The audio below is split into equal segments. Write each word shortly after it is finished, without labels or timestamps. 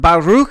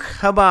Baruch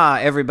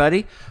haba,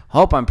 everybody.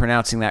 Hope I'm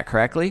pronouncing that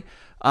correctly.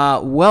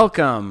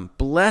 Welcome.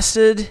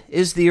 Blessed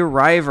is the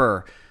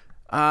arriver.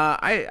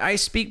 I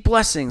speak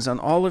blessings on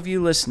all of you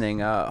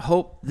listening.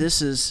 Hope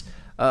this is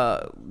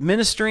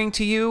ministering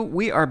to you.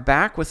 We are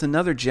back with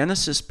another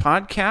Genesis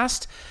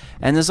podcast.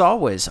 And as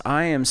always,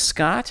 I am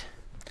Scott.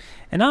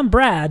 And I'm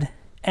Brad.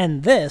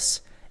 And this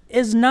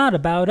is not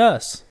about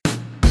us.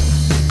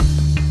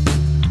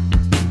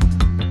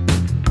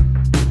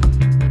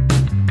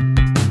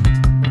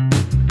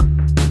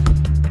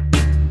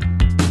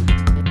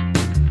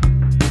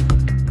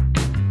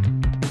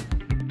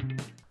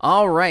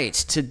 All right,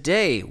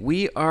 today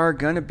we are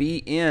going to be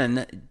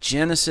in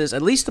Genesis,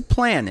 at least the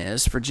plan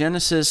is, for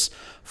Genesis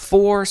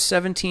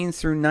 4:17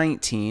 through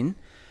 19.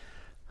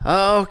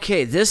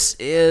 Okay, this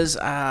is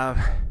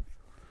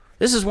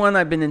one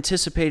I've been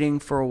anticipating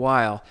for a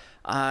while.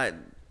 I've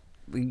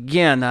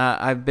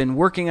been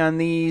working on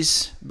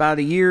these about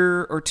a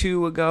year or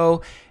two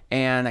ago,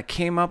 and I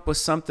came up with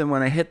something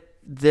when I hit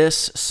this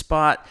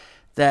spot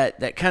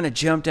that kind of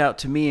jumped out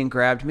to me and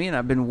grabbed me, and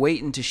I've been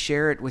waiting to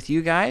share it with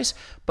you guys.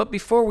 But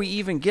before we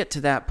even get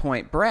to that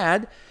point,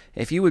 Brad,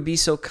 if you would be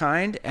so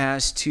kind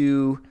as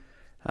to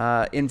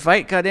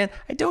invite God in.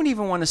 I don't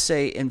even want to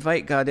say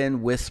invite God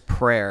in with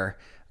prayer,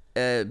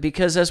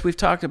 because as we've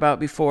talked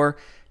about before,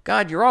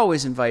 God, you're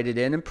always invited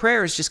in, and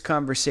prayer is just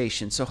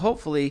conversation. So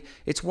hopefully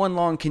it's one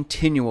long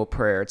continual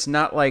prayer. It's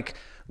not like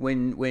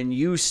when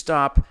you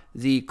stop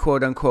the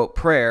quote-unquote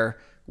prayer,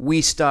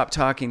 we stop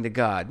talking to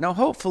God. Now,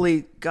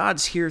 hopefully,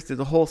 God's here through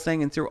the whole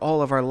thing and through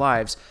all of our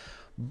lives,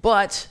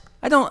 but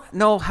I don't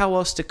know how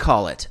else to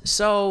call it.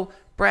 So,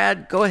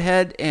 Brad, go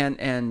ahead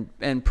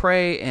and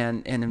pray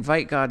and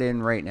invite God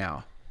in right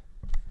now.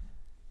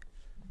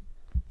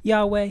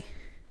 Yahweh,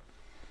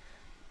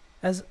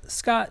 as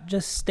Scott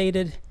just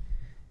stated,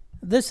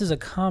 this is a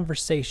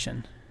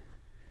conversation,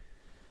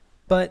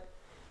 but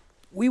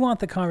we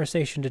want the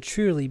conversation to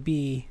truly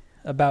be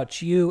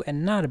about you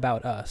and not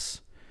about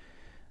us.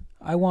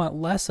 I want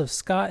less of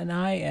Scott and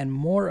I and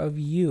more of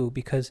you,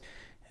 because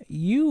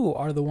you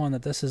are the one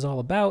that this is all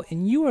about,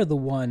 and you are the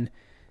one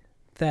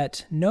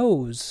that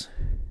knows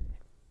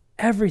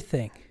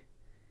everything.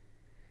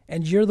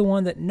 And you're the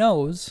one that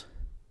knows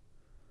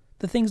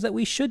the things that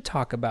we should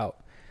talk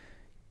about.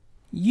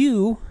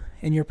 You,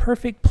 in your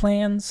perfect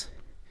plans,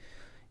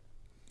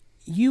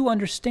 you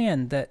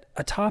understand that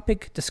a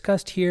topic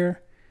discussed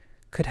here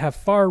could have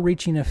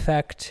far-reaching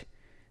effect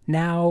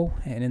now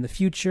and in the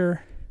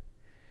future.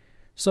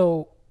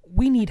 So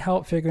we need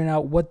help figuring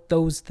out what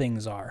those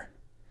things are.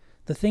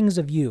 The things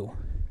of you,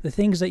 the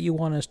things that you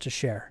want us to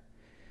share,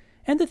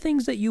 and the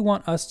things that you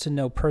want us to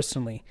know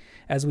personally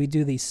as we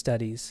do these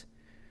studies.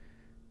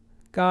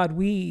 God,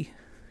 we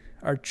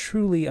are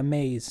truly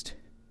amazed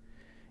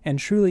and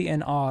truly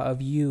in awe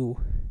of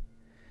you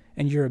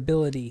and your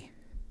ability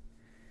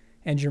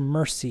and your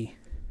mercy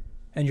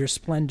and your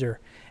splendor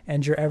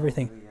and your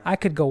everything. Hallelujah. I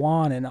could go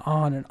on and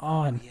on and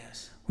on. Oh,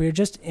 yes. We are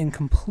just in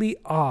complete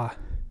awe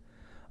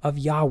of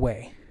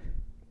Yahweh,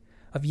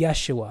 of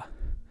Yeshua,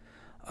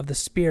 of the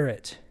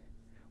Spirit.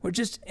 We're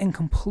just in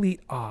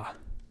complete awe.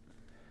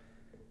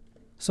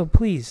 So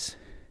please,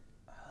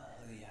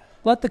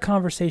 let the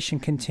conversation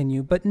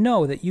continue, but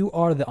know that you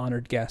are the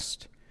honored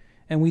guest,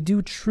 and we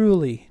do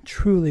truly,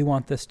 truly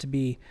want this to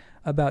be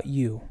about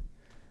you.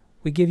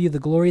 We give you the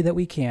glory that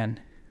we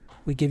can.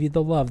 We give you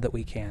the love that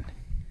we can.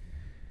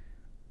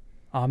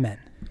 Amen.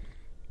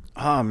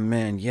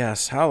 Amen.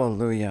 Yes.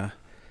 Hallelujah.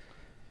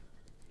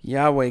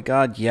 Yahweh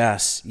God,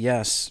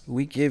 yes,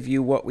 we give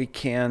you what we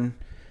can,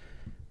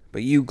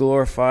 but you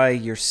glorify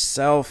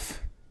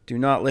yourself. Do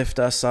not lift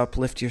us up,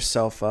 lift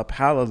yourself up.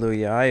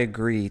 Hallelujah, I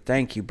agree.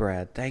 Thank you,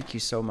 Brad. Thank you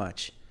so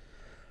much.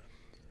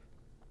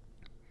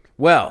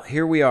 Well,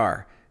 here we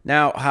are.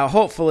 Now,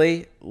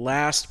 hopefully,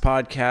 last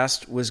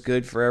podcast was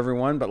good for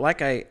everyone, but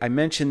like I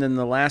mentioned in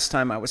the last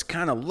time, I was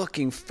kind of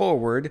looking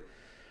forward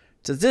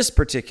to this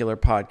particular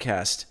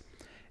podcast.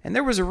 And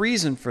there was a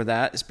reason for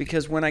that. It's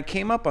because when I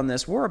came up on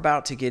this, we're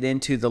about to get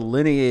into the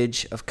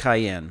lineage of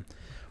Cain,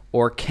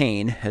 or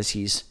Cain, as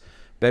he's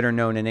better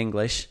known in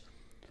English.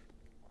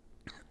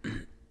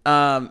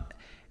 And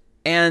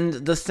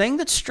the thing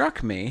that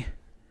struck me,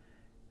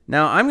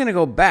 now I'm going to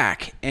go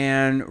back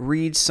and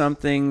read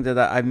something that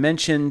I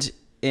mentioned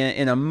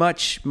in a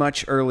much,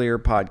 much earlier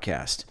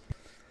podcast.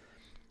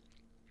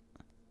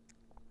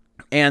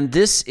 And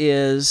this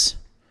is...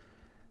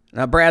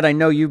 Now, Brad, I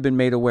know you've been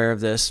made aware of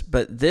this,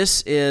 but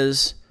this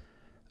is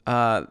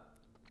a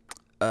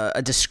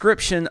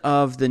description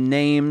of the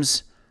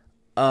names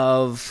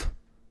of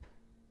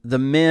the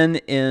men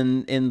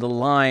in the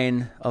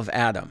line of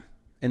Adam,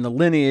 in the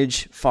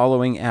lineage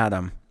following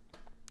Adam,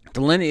 the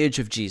lineage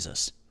of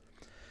Jesus.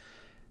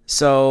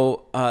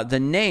 So the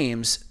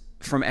names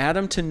from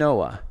Adam to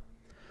Noah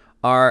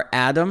are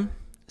Adam,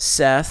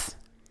 Seth,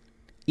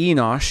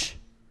 Enosh.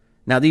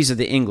 Now, these are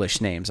the English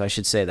names, I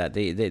should say that,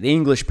 the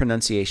English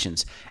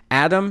pronunciations.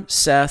 Adam,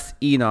 Seth,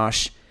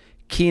 Enosh,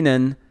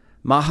 Kenan,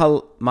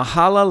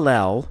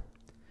 Mahalalel,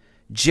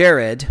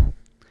 Jared,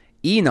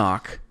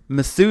 Enoch,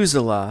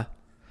 Methuselah,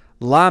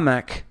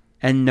 Lamech,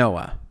 and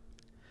Noah.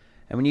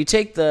 And when you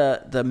take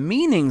the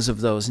meanings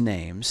of those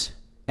names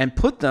and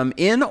put them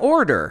in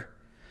order,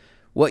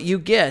 what you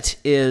get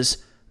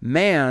is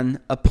man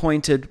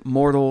appointed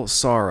mortal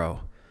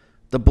sorrow.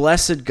 The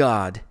blessed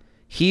God,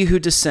 he who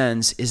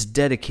descends, is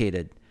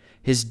dedicated.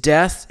 His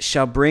death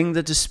shall bring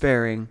the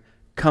despairing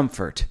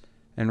comfort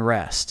and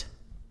rest.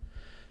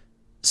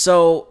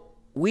 So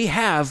we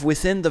have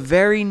within the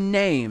very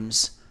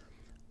names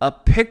a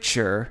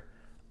picture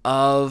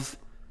of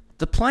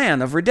the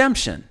plan of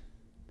redemption.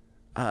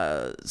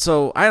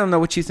 So I don't know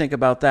what you think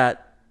about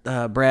that,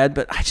 Brad,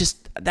 but I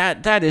just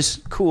that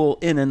is cool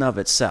in and of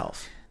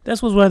itself.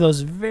 This was one of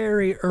those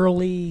very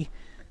early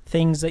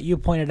things that you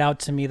pointed out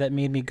to me that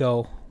made me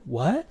go,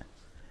 "What?"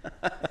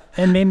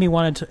 and made me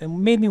want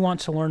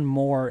to learn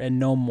more and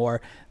know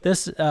more.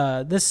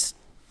 This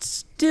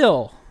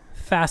still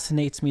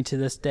fascinates me to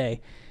this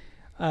day,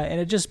 and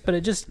it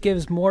just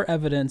gives more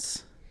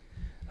evidence.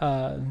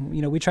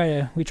 We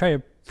try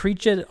to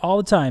preach it all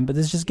the time, but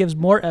this just gives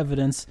more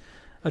evidence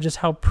of just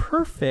how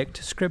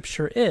perfect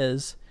Scripture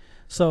is.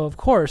 So, of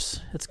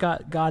course, it's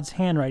got God's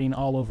handwriting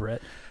all over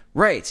it.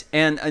 Right.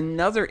 And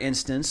another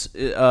instance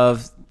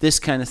of this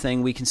kind of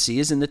thing we can see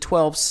is in the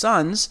 12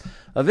 sons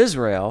of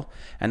Israel.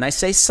 And I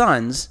say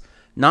sons,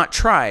 not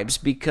tribes,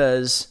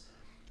 because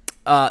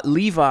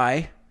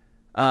Levi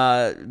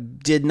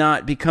did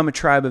not become a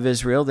tribe of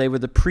Israel. They were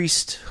the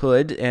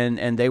priesthood,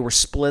 and they were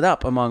split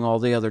up among all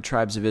the other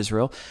tribes of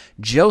Israel.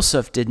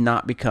 Joseph did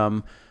not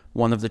become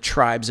one of the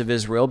tribes of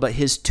Israel, but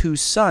his 2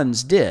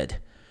 sons did.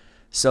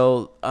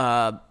 So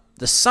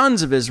the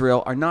sons of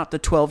Israel are not the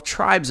 12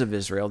 tribes of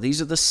Israel.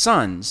 These are the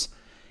sons.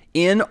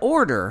 In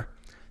order,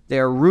 they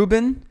are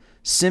Reuben,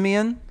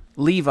 Simeon,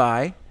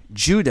 Levi,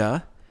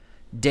 Judah,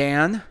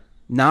 Dan,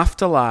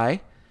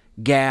 Naphtali,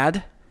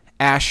 Gad,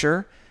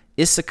 Asher,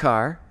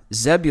 Issachar,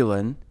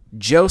 Zebulun,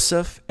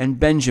 Joseph, and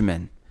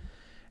Benjamin.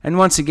 And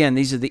once again,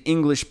 these are the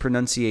English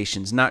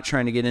pronunciations, not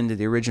trying to get into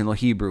the original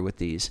Hebrew with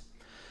these.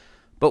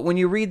 But when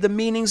you read the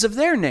meanings of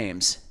their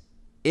names,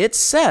 it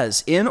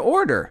says, in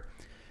order,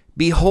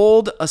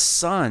 behold a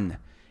son,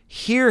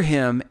 hear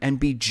him and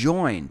be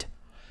joined,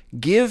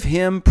 give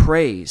him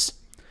praise,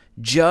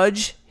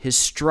 judge his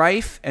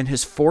strife and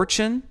his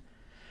fortune.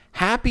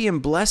 Happy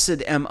and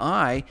blessed am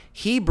I,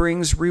 he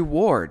brings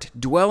reward,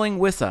 dwelling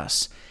with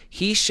us.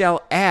 He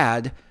shall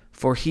add,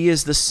 for he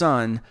is the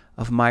son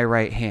of my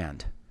right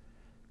hand.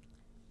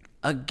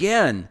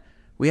 Again,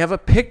 we have a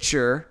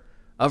picture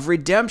of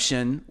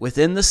redemption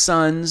within the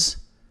sons,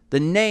 the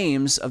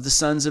names of the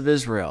sons of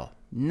Israel.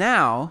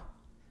 Now,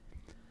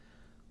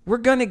 we're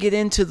going to get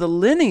into the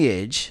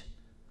lineage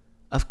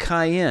of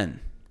Cain.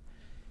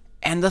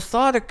 And the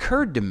thought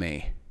occurred to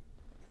me,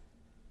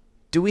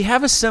 do we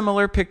have a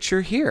similar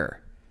picture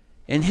here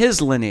in his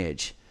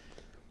lineage?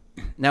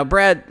 Now,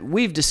 Brad,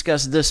 we've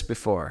discussed this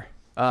before,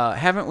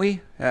 haven't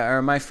we? Or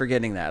am I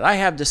forgetting that? I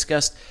have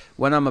discussed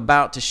what I'm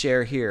about to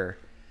share here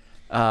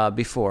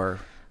before.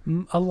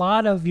 A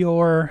lot of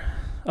your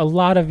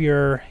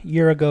 2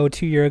 year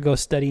ago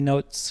study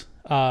notes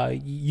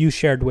you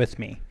shared with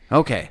me.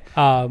 Okay,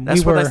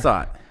 that's what I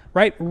thought.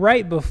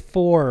 Right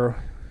before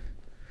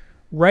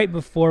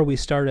we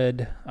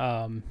started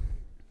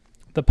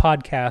the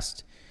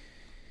podcast,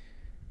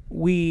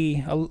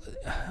 we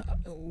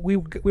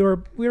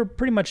were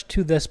pretty much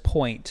to this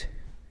point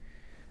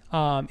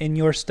in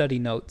your study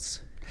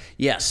notes.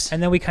 Yes,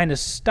 and then we kind of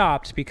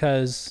stopped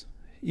because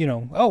we're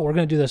going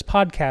to do this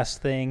podcast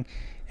thing,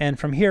 and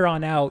from here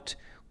on out,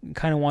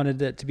 kind of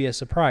wanted it to be a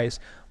surprise.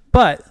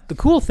 But the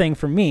cool thing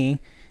for me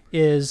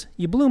is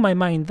you blew my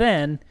mind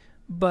then,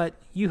 but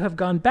you have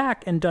gone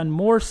back and done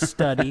more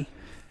study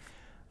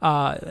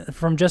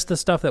from just the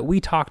stuff that we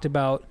talked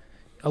about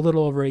a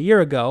little over a year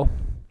ago.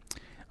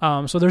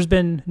 So there's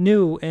been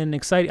new and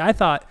exciting.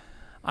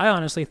 I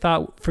honestly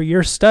thought for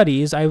your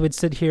studies, I would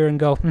sit here and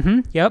go,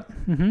 yep,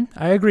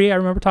 I agree. I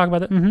remember talking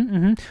about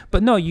that.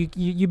 But no,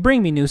 you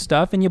bring me new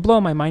stuff and you blow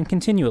my mind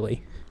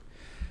continually.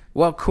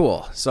 Well,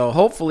 cool. So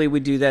hopefully we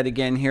do that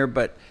again here,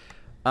 but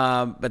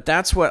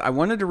that's what I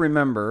wanted to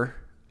remember.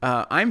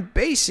 I'm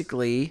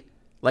basically,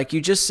 like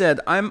you just said,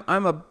 I'm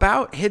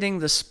about hitting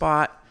the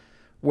spot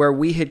where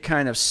we had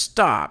kind of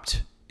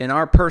stopped in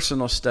our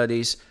personal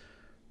studies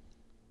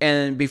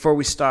and before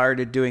we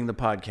started doing the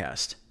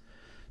podcast.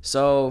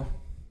 So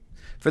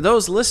for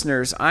those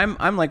listeners,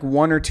 I'm like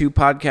 1 or 2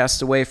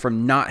 podcasts away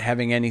from not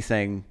having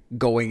anything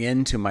going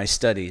into my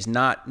studies,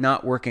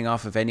 not working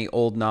off of any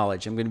old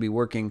knowledge. I'm going to be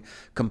working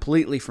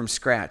completely from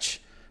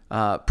scratch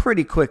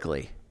pretty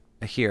quickly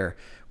here,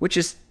 which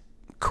is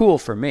cool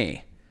for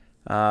me.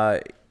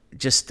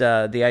 Just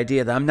the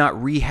idea that I'm not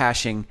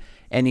rehashing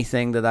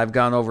anything that I've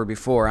gone over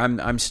before.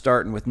 I'm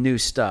starting with new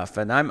stuff,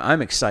 and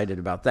I'm excited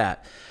about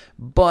that.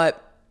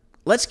 But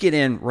let's get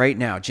in right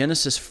now.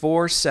 Genesis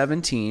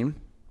 4:17.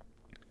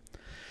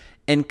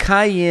 And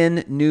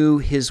Cain knew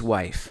his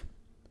wife,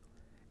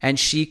 and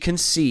she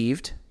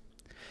conceived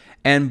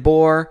and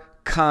bore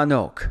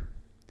Canok.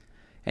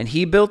 And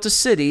he built a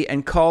city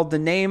and called the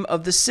name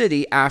of the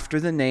city after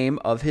the name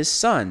of his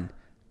son,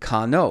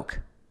 Canok.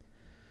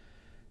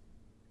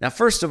 Now,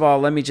 first of all,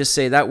 let me just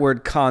say that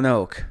word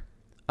Kanok.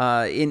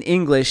 In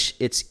English,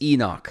 it's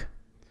Enoch.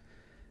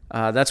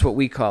 That's what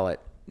we call it.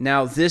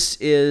 Now, this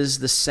is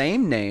the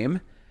same name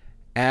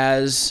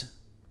as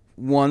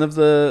one of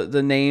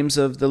the names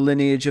of the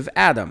lineage of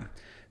Adam.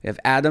 We have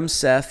Adam,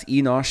 Seth,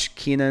 Enosh,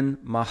 Kenan,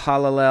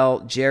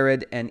 Mahalalel,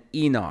 Jared, and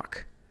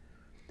Enoch.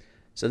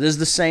 So this is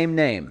the same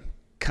name.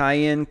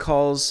 Cain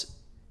calls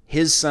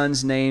his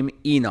son's name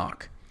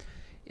Enoch.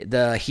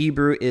 The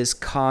Hebrew is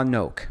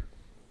Kanok.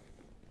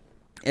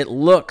 It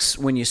looks,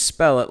 when you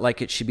spell it,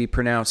 like it should be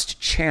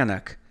pronounced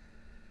Chanuk,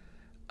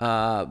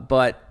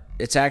 but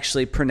it's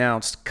actually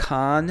pronounced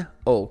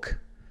Kan-ok.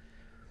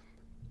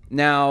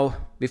 Now,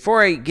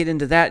 before I get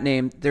into that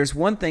name, there's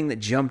one thing that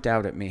jumped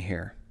out at me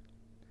here.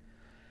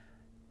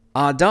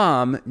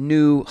 Adam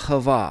knew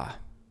Havah.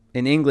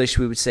 In English,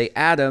 we would say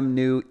Adam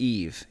knew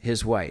Eve,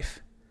 his wife.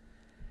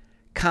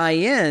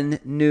 Cain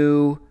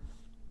knew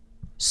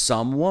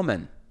some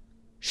woman.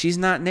 She's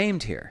not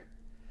named here.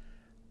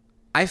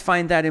 I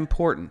find that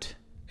important.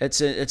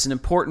 It's an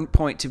important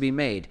point to be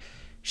made.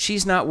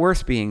 She's not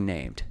worth being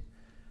named.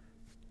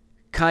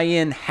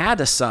 Cain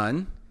had a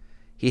son.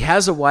 He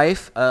has a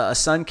wife. A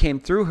son came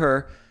through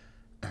her,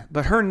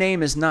 but her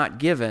name is not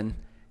given.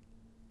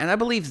 And I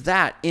believe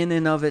that in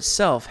and of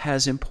itself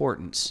has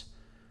importance.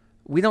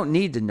 We don't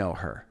need to know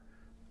her.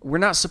 We're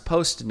not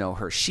supposed to know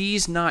her.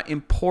 She's not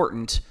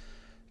important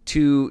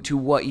to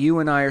what you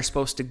and I are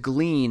supposed to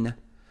glean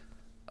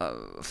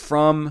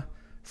from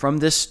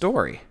this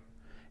story.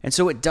 And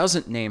so it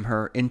doesn't name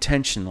her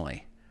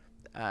intentionally.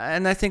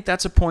 And I think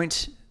that's a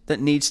point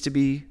that needs to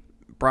be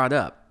brought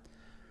up.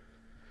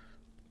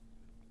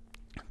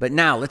 But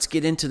now let's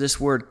get into this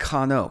word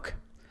Kanok.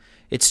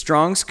 It's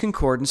Strong's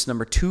Concordance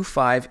number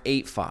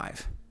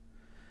 2585.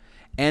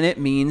 And it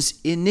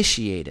means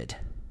initiated.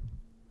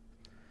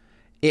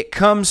 It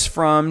comes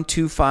from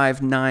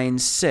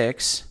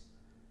 2596,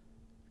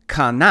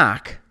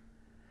 Kanak,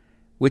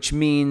 which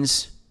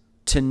means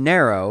to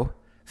narrow.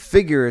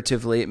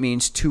 Figuratively, it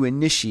means to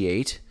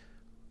initiate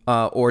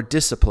or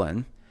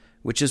discipline,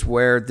 which is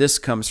where this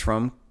comes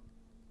from.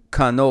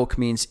 Kanok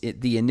means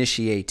the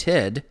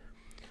initiated.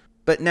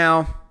 But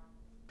now,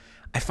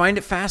 I find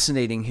it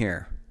fascinating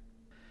here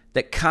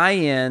that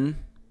Cain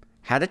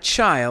had a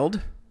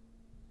child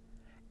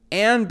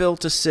and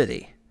built a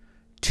city.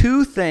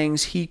 Two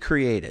things he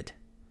created.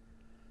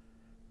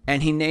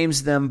 And he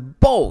names them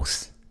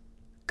both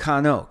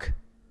Kanok,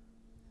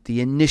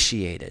 the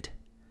initiated.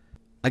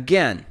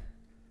 Again,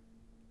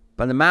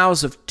 by the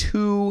mouths of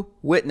two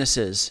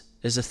witnesses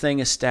is a thing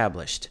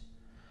established.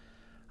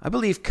 I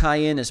believe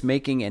Cain is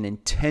making an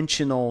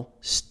intentional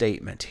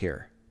statement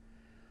here.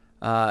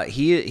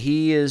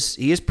 He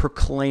is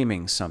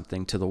proclaiming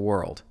something to the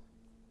world.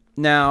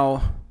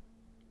 Now,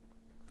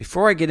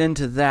 before I get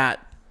into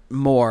that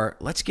more,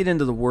 let's get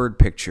into the word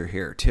picture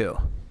here too.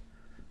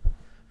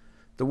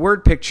 The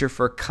word picture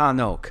for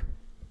Kanok: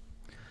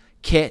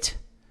 Kit,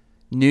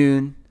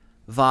 Nun,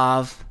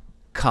 Vav,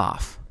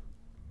 Kaf.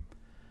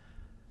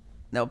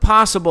 Now,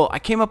 I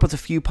came up with a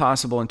few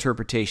possible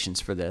interpretations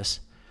for this,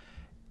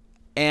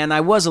 and I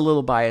was a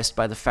little biased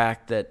by the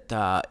fact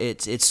that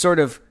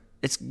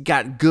it's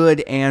got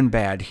good and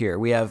bad here.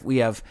 We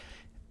have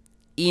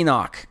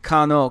Enoch,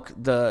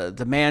 Kanok,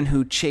 the man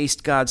who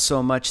chased God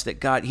so much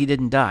that he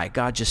didn't die.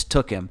 God just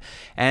took him.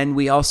 And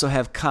we also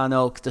have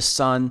Kanok, the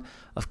son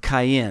of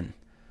Cain,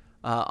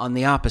 on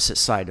the opposite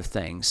side of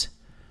things.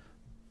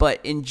 But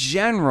in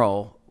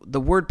general,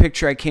 the word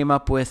picture I came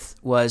up with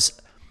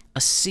was a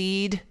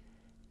seed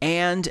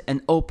and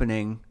an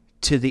opening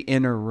to the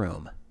inner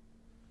room.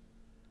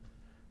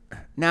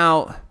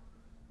 Now,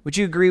 would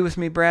you agree with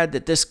me, Brad,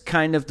 that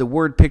the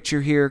word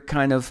picture here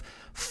kind of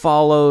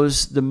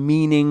follows the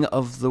meaning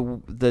of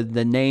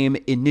the name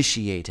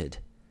initiated?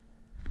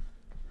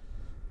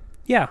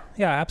 Yeah,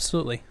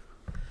 absolutely.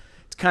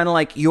 It's kind of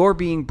like you're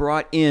being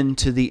brought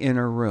into the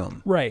inner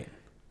room. Right.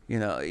 You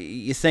know,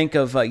 you think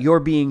of you're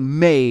being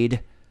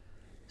made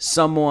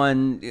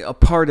a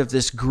part of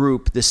this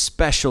group, this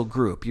special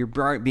group.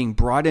 You're being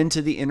brought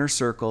into the inner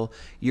circle.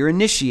 You're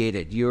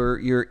initiated.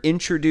 You're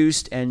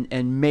introduced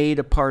and made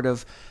a part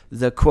of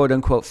the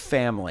quote-unquote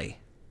family.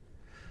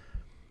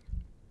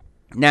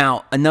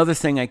 Now, another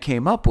thing I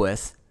came up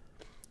with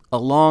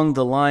along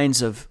the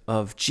lines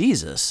of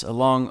Jesus,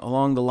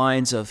 along the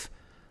lines of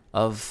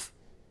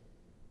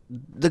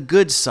the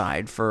good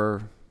side,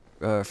 for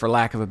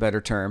lack of a better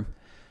term,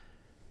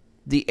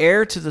 the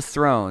heir to the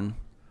throne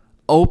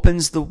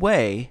opens the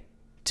way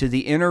to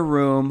the inner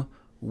room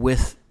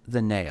with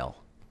the nail.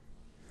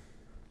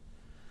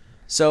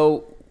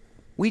 So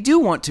we do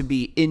want to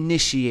be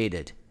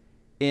initiated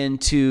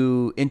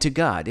into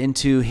God,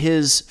 into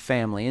his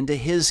family, into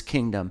his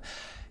kingdom.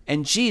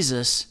 And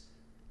Jesus,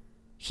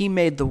 he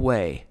made the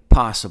way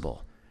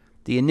possible.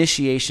 The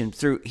initiation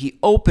he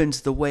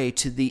opens the way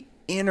to the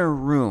inner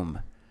room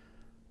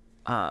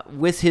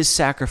with his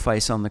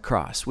sacrifice on the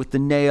cross, with the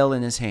nail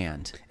in his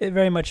hand. It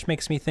very much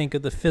makes me think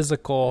of the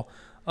physical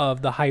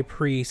of the high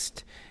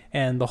priest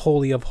and the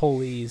Holy of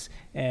Holies.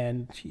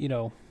 And,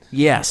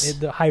 yes,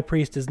 the high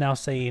priest is now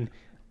saying,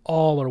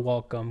 all are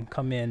welcome.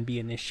 Come in, be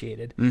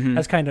initiated. Mm-hmm.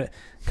 That's kind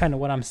of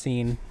what I'm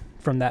seeing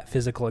from that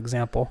physical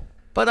example.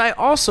 But I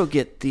also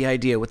get the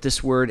idea with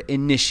this word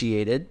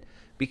initiated,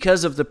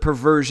 because of the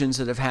perversions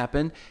that have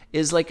happened,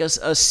 is like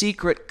a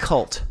secret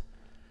cult.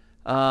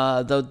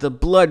 The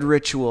blood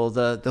ritual,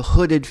 the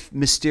hooded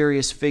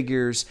mysterious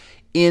figures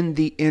in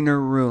the inner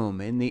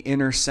room, in the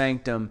inner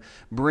sanctum,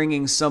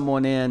 bringing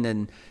someone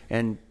in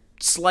and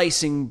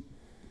slicing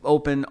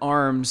open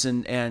arms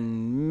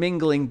and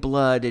mingling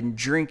blood and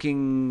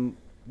drinking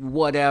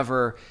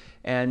whatever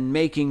and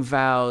making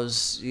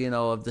vows,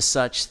 of the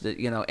such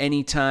that,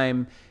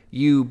 anytime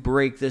you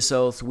break this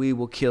oath, we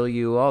will kill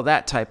you, all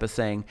that type of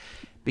thing.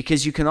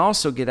 Because you can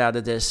also get out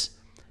of this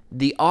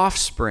the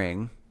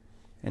offspring,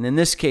 and in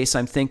this case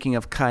I'm thinking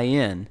of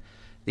Cain,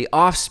 the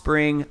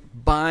offspring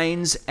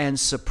binds and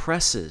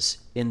suppresses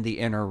in the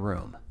inner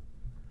room.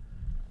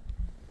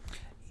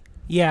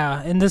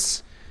 Yeah, in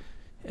this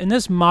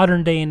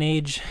modern day and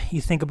age,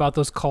 you think about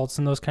those cults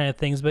and those kind of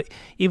things, but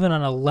even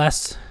on a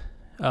less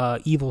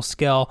evil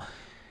scale,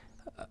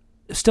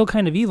 still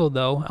kind of evil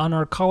though. On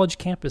our college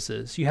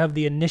campuses, you have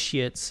the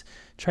initiates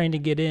trying to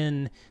get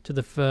in to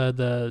the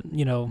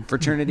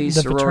fraternities,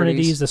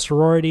 the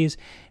sororities,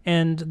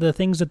 and the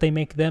things that they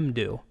make them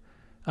do.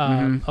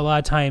 A lot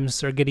of times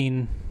they're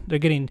getting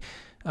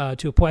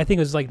to a point. I think it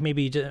was like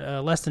maybe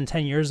less than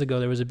 10 years ago,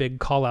 there was a big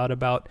call out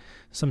about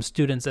some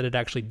students that had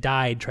actually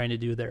died trying to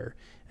do their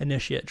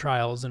initiate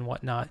trials and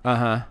whatnot.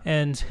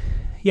 And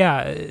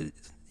yeah,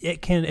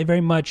 it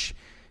very much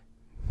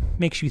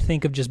makes you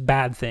think of just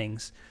bad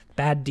things,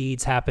 bad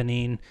deeds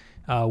happening,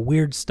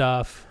 weird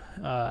stuff.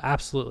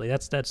 Absolutely.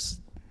 That's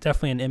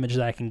definitely an image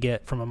that I can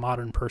get from a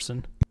modern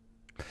person.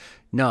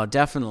 No,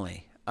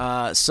 definitely.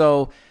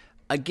 So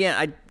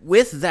again,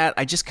 with that,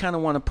 I just kind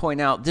of want to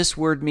point out this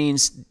word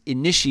means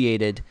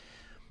initiated.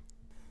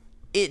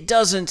 It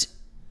doesn't,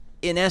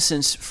 in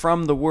essence,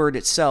 from the word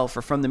itself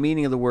or from the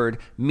meaning of the word,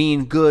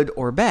 mean good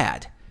or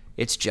bad.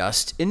 It's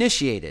just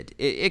initiated.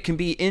 It can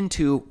be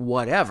into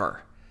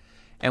whatever.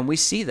 And we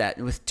see that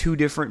with two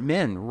different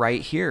men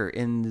right here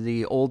in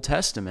the Old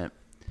Testament.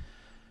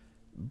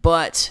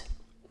 But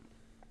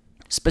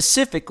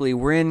specifically,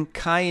 we're in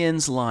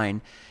Cain's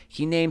line.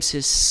 He names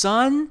his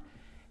son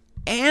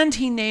and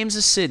he names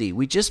a city.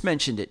 We just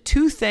mentioned it.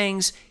 Two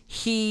things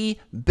he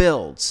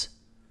builds,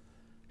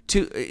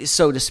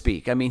 so to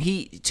speak. I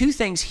mean, two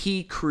things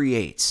he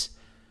creates.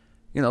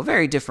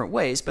 Very different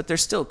ways, but they're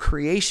still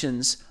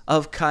creations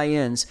of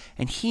Cain's,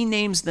 and he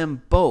names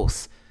them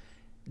both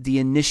the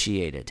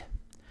initiated.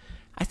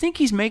 I think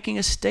he's making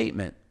a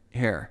statement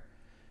here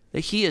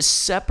that he is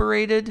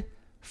separated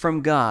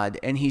from God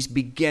and he's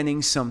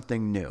beginning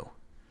something new.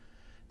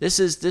 This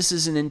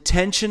is an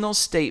intentional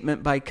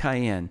statement by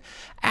Cain.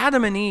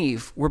 Adam and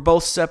Eve were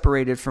both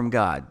separated from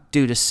God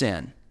due to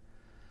sin.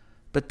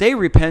 But they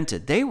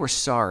repented. They were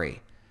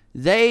sorry.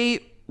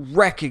 They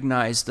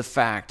recognized the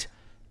fact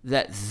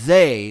that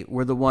they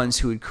were the ones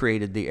who had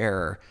created the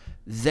error.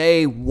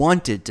 They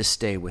wanted to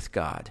stay with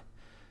God.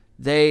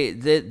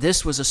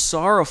 This was a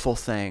sorrowful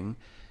thing,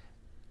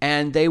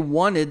 and they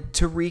wanted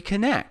to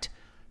reconnect.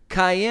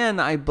 Cain,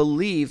 I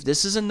believe,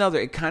 this is another,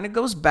 it kind of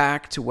goes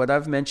back to what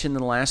I've mentioned in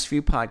the last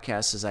few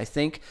podcasts, is I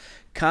think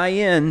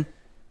Cain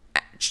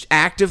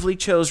actively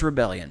chose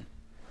rebellion.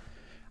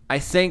 I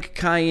think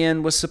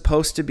Cain was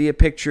supposed to be a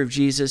picture of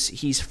Jesus.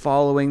 He's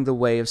following the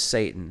way of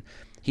Satan.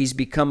 He's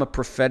become a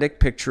prophetic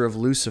picture of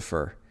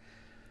Lucifer,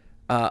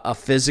 a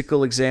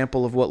physical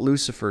example of what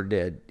Lucifer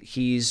did.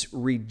 He's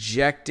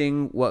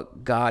rejecting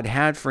what God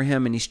had for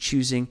him, and he's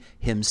choosing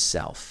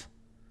himself.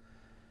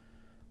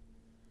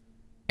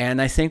 And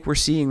I think we're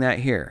seeing that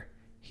here.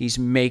 He's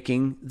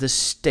making the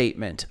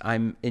statement,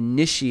 I'm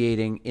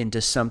initiating into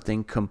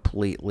something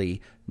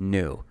completely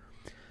new.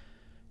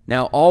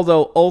 Now,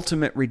 although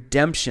ultimate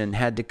redemption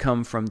had to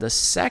come from the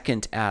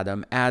second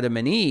Adam, Adam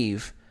and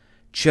Eve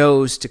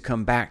chose to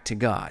come back to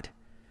God.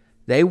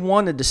 They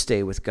wanted to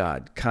stay with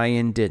God.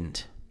 Cain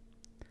didn't.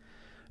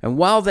 And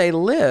while they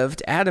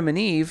lived, Adam and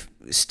Eve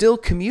still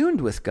communed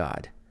with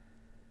God.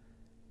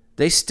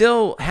 They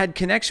still had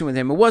connection with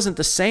him. It wasn't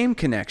the same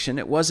connection.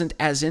 It wasn't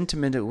as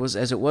intimate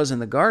as it was in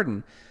the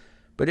garden,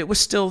 but it was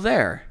still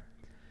there.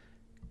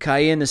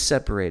 Cain is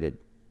separated,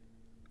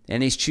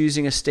 and he's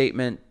choosing a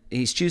statement.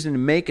 He's choosing to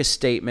make a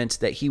statement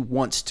that he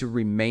wants to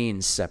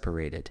remain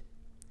separated.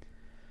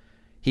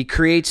 He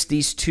creates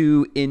these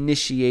two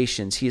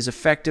initiations. He is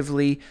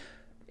effectively,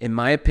 in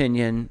my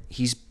opinion,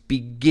 he's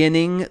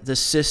beginning the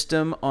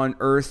system on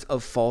earth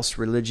of false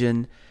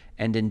religion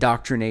and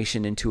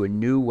indoctrination into a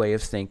new way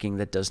of thinking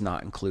that does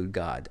not include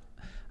God.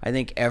 I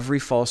think every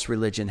false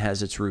religion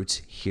has its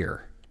roots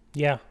here.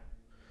 Yeah.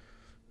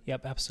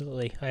 Yep,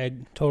 absolutely. I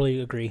totally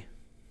agree.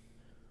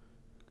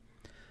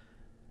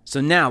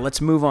 So now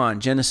let's move on.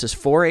 Genesis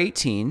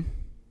 4:18.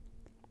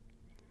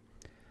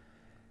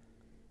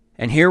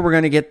 And here we're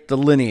going to get the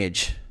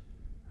lineage.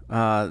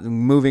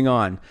 Moving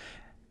on.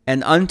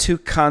 And unto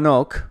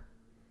Canok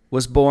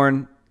was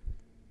born...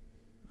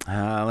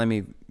 let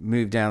me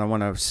move down. I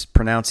want to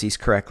pronounce these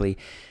correctly.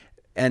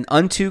 And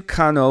unto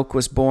Chanok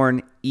was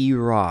born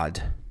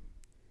Irad.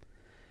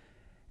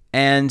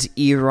 And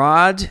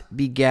Irad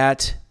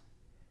begat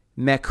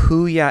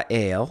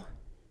Mechuyael.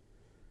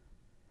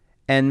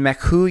 And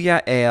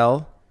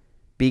Mechuyael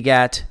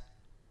begat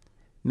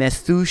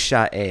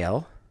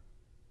Methushael.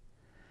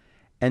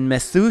 And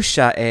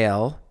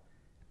Methushael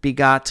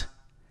begot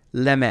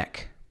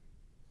Lamech.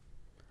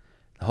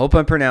 I hope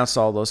I pronounced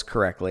all those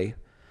correctly.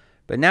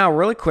 But now,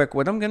 really quick,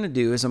 what I'm going to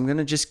do is I'm going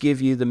to just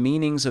give you the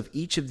meanings of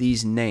each of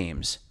these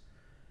names.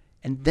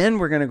 And then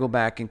we're going to go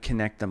back and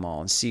connect them all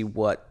and see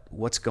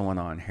what's going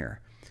on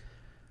here.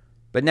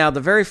 But now, the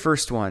very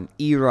first one,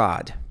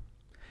 Irad.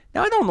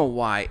 Now, I don't know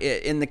why.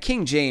 In the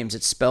King James,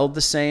 it's spelled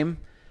the same.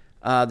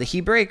 The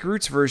Hebraic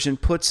Roots version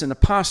puts an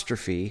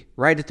apostrophe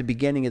right at the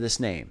beginning of this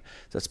name.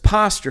 So it's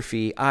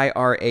apostrophe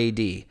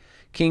I-R-A-D.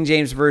 King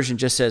James Version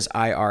just says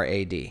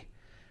I-R-A-D.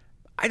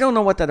 I don't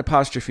know what that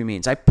apostrophe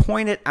means. I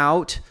point it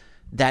out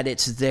that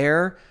it's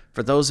there.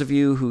 For those of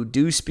you who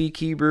do speak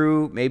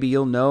Hebrew, maybe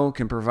you'll know,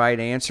 can provide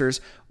answers.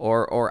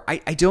 Or I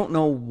don't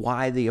know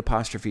why the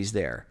apostrophe is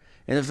there.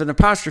 And if an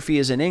apostrophe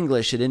is in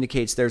English, it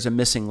indicates there's a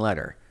missing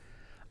letter.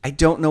 I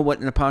don't know what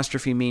an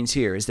apostrophe means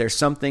here. Is there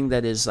something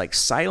that is like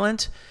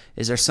silent?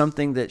 Is there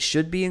something that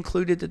should be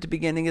included at the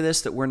beginning of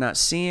this that we're not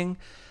seeing?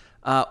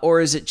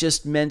 Or is it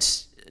just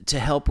meant to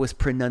help with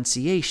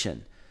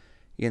pronunciation?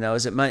 You know,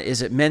 is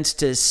it meant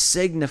to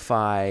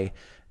signify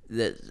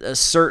that a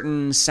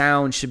certain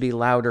sound should be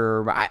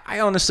louder?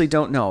 I honestly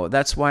don't know.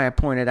 That's why I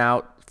pointed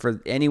out,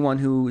 for anyone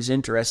who's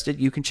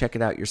interested, you can check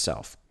it out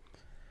yourself.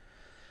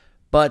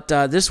 But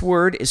this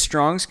word is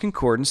Strong's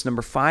Concordance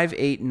number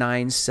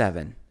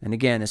 5897. And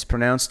again, it's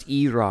pronounced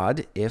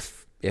Irad,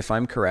 if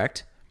I'm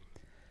correct.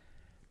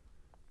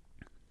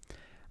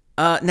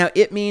 Now,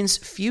 it means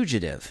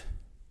fugitive.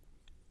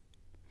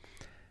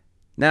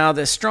 Now,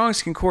 the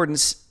Strong's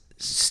Concordance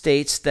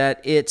states that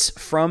it's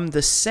from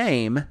the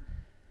same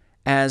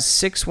as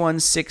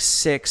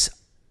 6166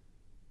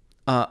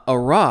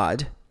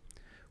 arad,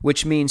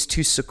 which means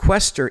to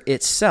sequester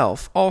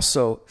itself,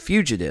 also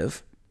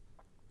fugitive.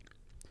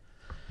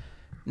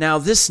 Now,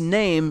 this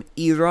name,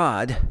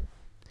 Irad,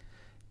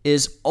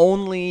 is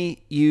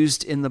only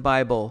used in the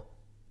Bible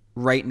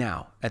right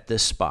now at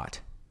this spot.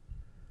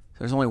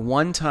 There's only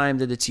one time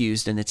that it's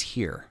used, and it's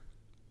here.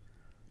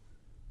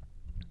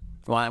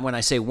 Well, when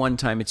I say one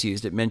time it's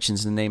used, it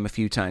mentions the name a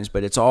few times,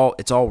 but it's all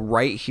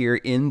right here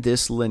in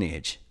this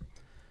lineage.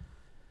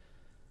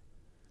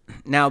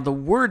 Now, the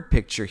word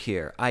picture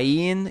here,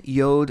 Ayin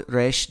Yod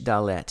Resh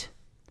Dalet.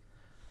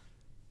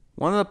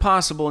 One of the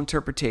possible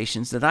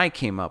interpretations that I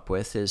came up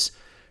with is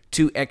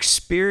to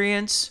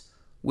experience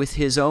with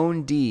his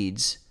own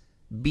deeds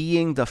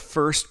being the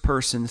first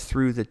person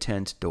through the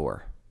tent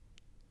door.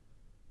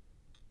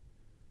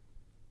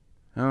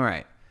 All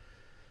right.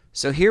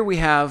 So here we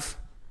have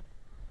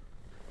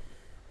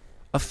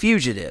a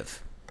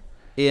fugitive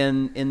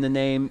in the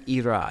name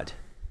Irad.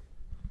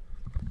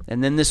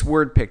 And then this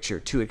word picture,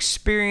 to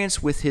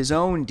experience with his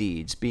own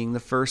deeds being the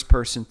first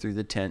person through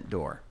the tent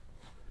door.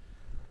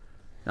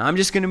 Now I'm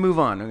just going to move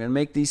on. I'm going to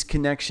make these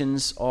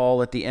connections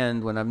all at the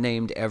end when I've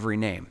named every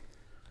name.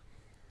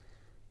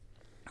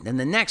 Then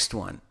the next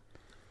one,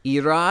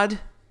 Irad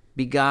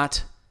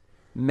begot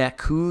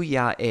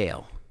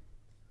Mechuyael.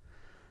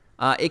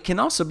 It can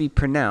also be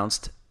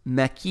pronounced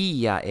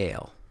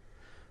Mechiyael,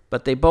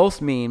 but they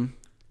both mean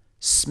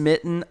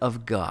smitten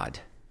of God.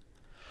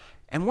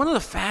 And one of the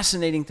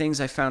fascinating things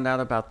I found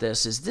out about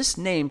this is this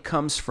name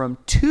comes from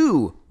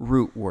two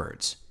root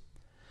words.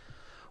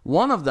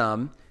 One of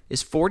them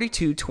is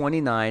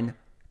 4229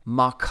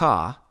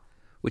 makah,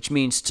 which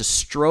means to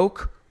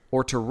stroke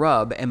or to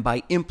rub, and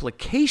by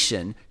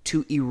implication,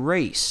 to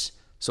erase.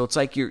 So it's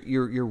like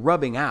you're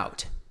rubbing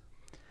out.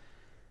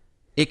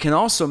 It can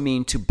also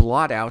mean to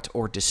blot out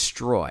or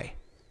destroy,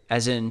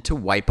 as in to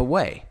wipe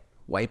away,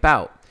 wipe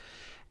out.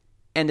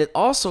 And it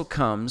also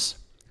comes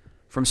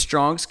from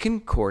Strong's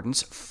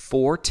Concordance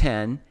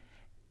 410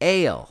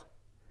 ale.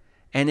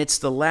 And it's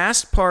the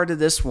last part of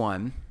this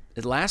one,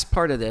 the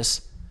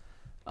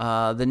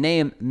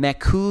name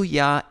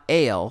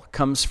Mechuyael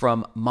comes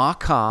from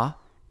makah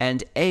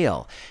and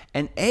ale.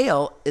 And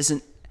ale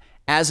is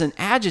as an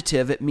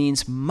adjective, it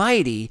means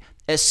mighty,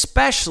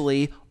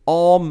 especially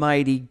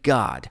Almighty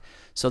God.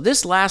 So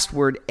this last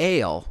word,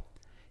 ale,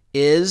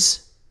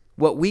 is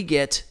what we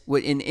get,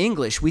 what in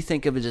English we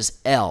think of it as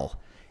El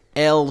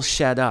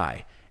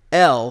Shaddai.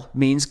 El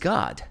means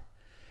God.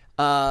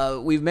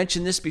 We've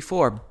mentioned this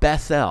before,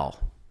 Bethel.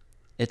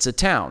 It's a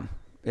town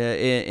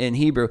in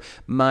Hebrew.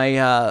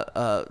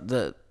 My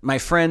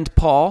friend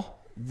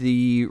Paul,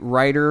 the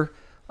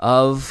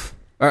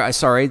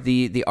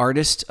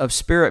artist of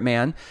Spirit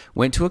Man,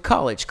 went to a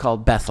college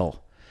called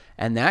Bethel.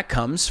 And that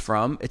comes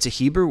from, it's a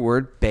Hebrew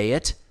word,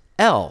 Beit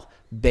El.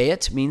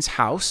 Beit means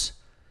house.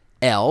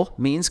 El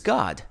means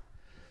God.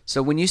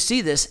 So when you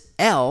see this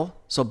El,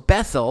 so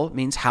Bethel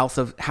means house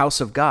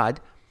of God.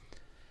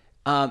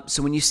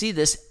 So when you see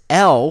this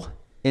El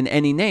in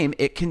any name,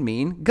 it can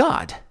mean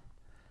God.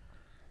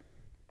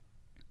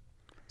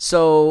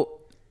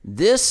 So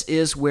This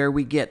is where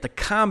we get the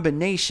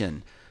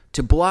combination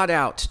to blot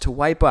out, to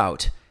wipe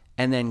out.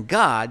 And then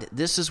God,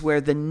 this is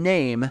where the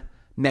name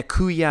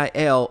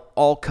Mekuyael,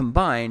 all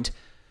combines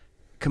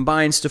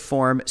to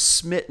form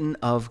smitten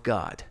of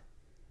God.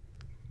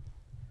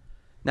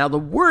 Now the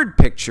word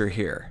picture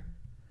here,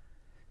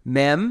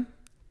 Mem,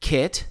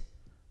 Kit,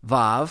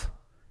 Vav,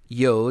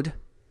 Yod,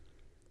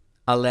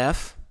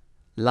 Aleph,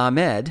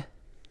 Lamed.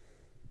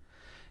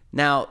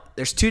 Now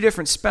there's two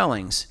different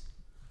spellings.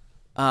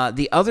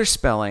 The other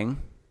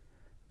spelling,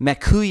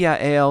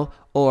 Mekuyael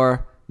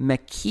or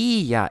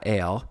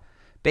Mekiyael,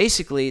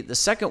 basically the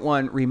second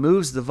one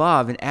removes the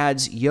Vav and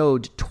adds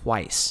Yod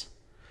twice.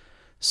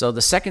 So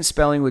the second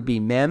spelling would be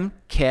Mem,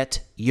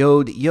 Ket,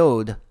 Yod,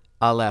 Yod,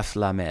 Aleph,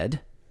 Lamed.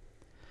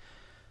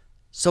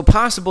 So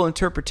possible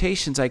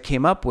interpretations I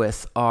came up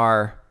with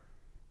are,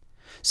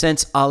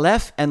 since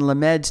Aleph and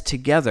Lamed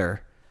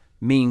together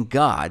mean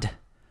God,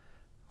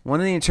 one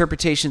of the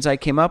interpretations I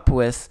came up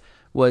with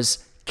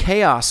was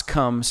chaos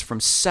comes from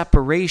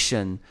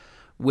separation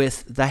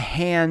with the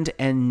hand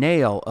and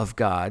nail of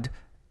God.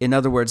 In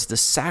other words, the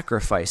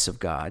sacrifice of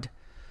God.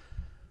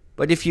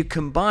 But if you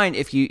combine,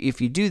 if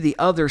you do the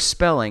other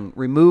spelling,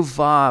 remove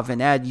Vav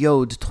and add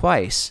Yod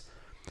twice,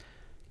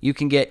 you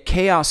can get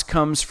chaos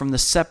comes from the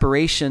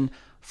separation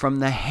from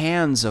the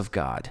hands of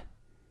God.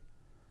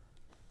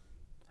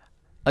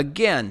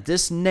 Again,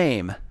 this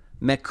name,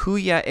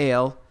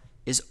 Mekuyael,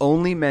 is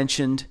only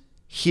mentioned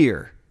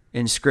here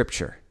in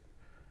Scripture.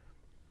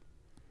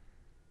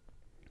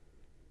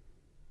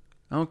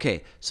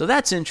 Okay, so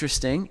that's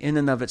interesting in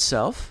and of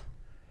itself.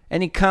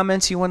 Any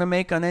comments you want to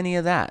make on any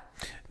of that?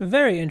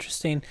 Very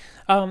interesting.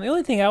 The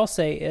only thing I'll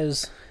say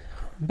is,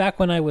 back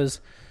when I was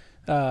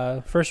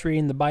first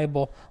reading the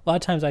Bible, a lot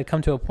of times I'd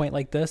come to a point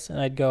like this, and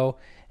I'd go,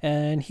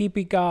 and he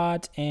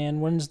begot,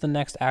 and when's the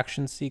next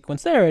action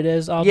sequence? There it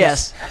is. I'll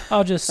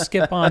just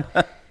skip on.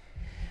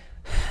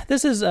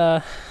 This is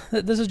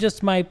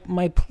just my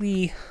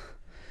plea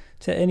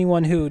to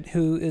anyone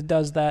who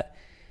does that.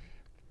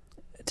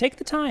 Take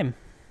the time.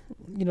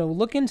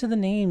 Look into the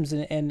names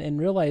and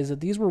realize that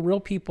these were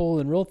real people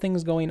and real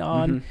things going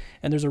on,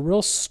 and there's a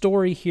real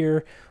story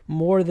here,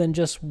 more than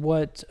just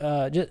what's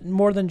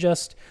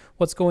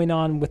going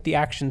on with the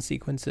action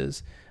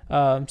sequences.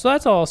 So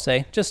that's all I'll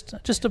say.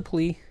 Just a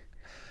plea.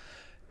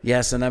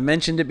 Yes, and I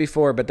mentioned it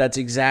before, but that's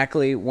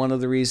exactly one of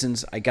the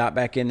reasons I got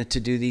back in to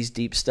do these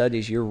deep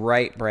studies. You're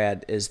right,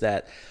 Brad, is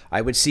that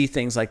I would see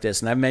things like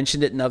this, and I've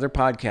mentioned it in other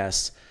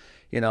podcasts.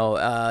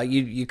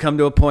 You come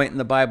to a point in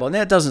the Bible, and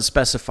that doesn't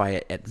specify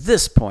it at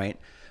this point,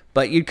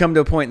 but you'd come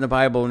to a point in the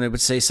Bible and it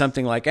would say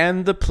something like,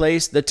 and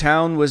the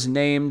town was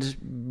named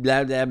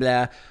blah, blah,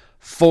 blah,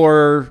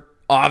 for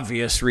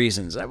obvious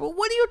reasons. Well,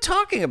 what are you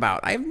talking about?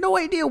 I have no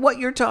idea what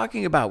you're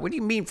talking about. What do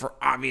you mean for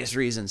obvious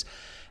reasons?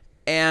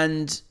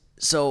 And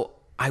so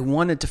I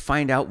wanted to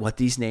find out what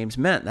these names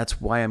meant.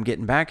 That's why I'm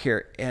getting back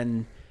here.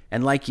 And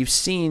like you've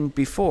seen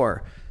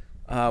before,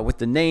 with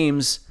the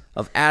names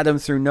of Adam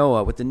through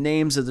Noah, with the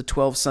names of the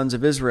 12 sons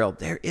of Israel,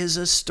 there is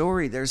a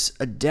story. There's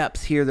a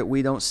depth here that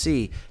we don't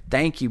see.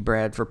 Thank you,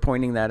 Brad, for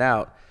pointing that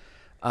out.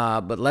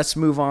 But let's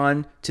move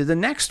on to the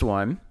next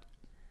one.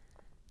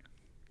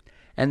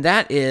 And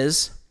that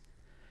is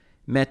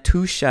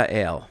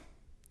Metushael.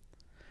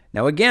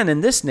 Now again, in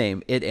this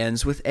name, it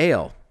ends with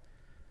Ale.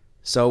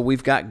 So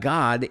we've got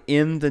God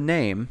in the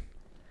name.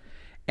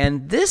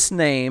 And this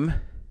name,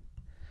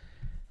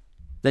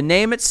 the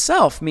name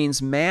itself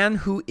means man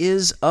who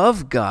is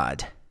of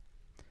God.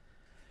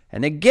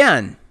 And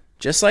again,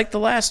 just like the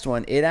last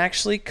one, it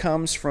actually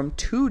comes from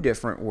two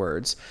different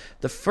words.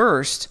 The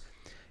first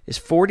is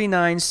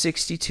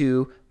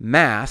 4962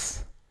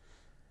 math,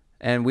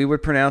 and we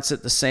would pronounce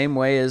it the same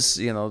way as,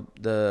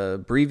 the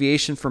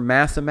abbreviation for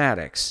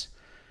mathematics.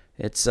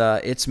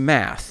 It's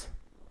math.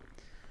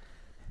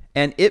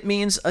 And it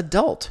means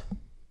adult.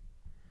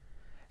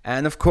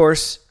 And of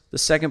course, the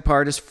second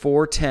part is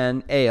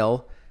 410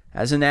 ale,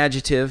 as an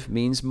adjective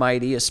means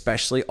mighty,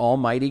 especially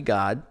Almighty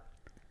God.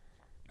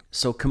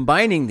 So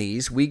combining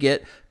these, we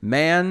get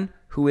man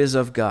who is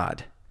of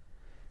God.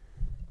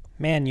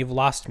 Man, you've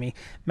lost me.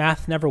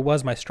 Math never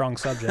was my strong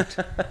subject.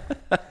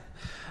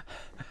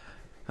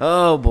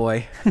 Oh,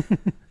 boy.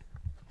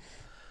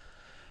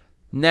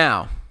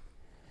 Now,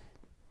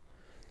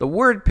 the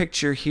word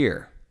picture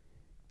here.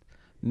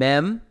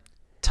 Mem,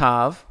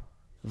 Tav,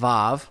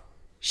 Vav,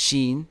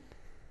 Shin,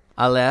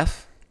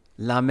 Aleph,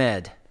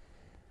 Lamed.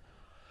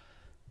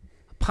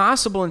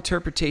 Possible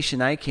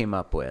interpretation I came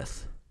up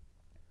with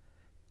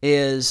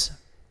is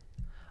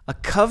a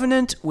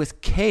covenant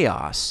with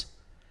chaos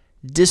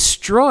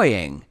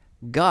destroying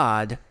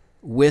God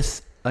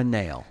with a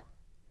nail.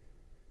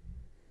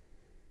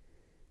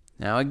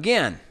 Now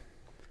again,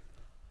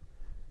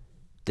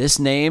 this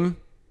name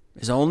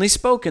is only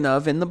spoken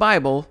of in the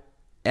Bible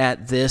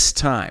at this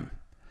time.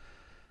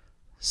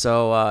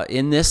 So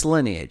in this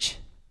lineage.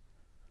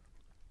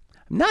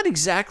 I'm not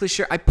exactly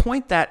sure. I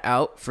point that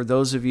out for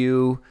those of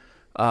you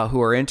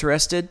who are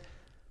interested.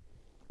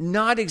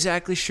 Not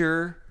exactly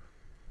sure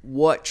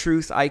what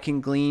truth I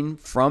can glean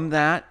from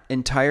that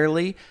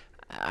entirely.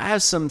 I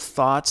have some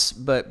thoughts,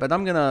 but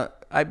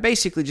I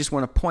basically just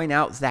want to point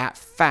out that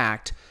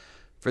fact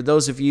for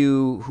those of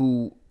you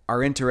who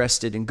are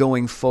interested in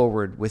going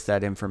forward with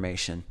that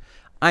information.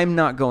 I'm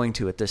not going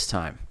to at this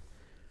time.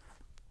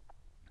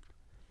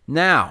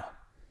 Now,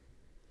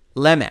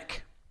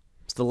 Lamech.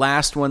 It's the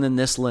last one in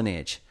this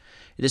lineage.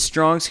 It is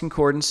Strong's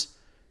Concordance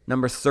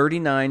number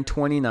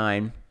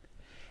 3929,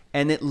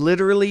 and it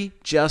literally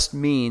just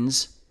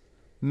means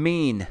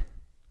mean.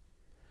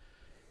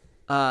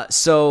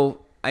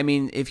 So, I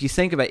mean, if you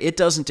think about it, it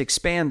doesn't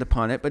expand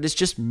upon it, but it's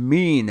just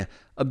mean,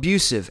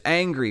 abusive,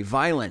 angry,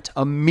 violent,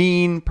 a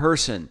mean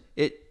person.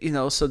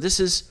 So this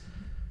is,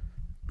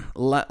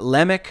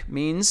 Lamech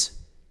means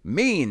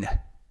mean.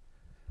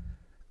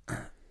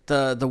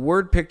 The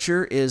word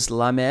picture is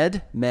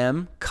Lamed,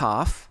 Mem,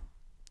 Kaf.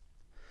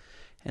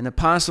 And a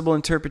possible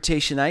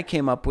interpretation I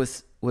came up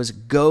with was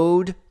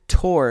goad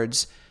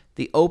towards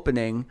the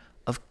opening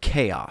of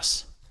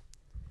chaos.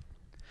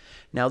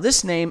 Now,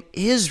 this name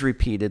is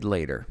repeated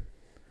later.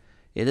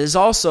 It is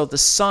also the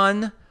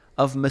son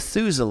of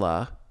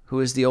Methuselah, who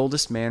is the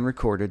oldest man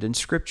recorded in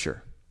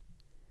Scripture.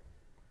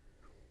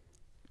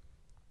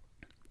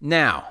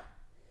 Now,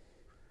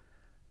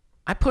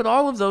 I put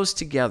all of those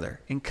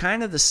together in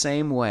kind of the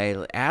same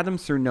way, Adam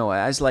through Noah.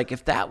 I was like,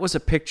 if that was a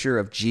picture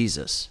of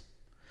Jesus,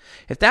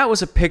 if that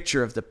was a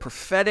picture of the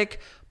prophetic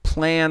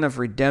plan of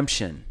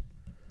redemption,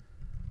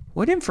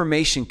 what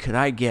information could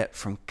I get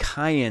from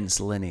Cain's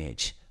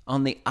lineage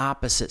on the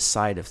opposite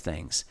side of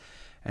things?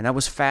 And I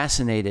was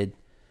fascinated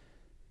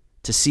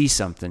to see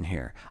something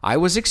here. I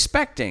was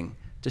expecting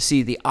to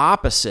see the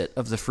opposite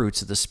of the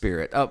fruits of the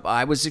Spirit.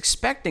 I was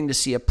expecting to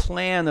see a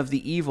plan of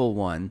the evil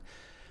one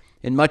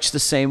in much the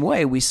same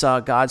way we saw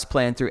God's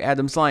plan through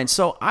Adam's line.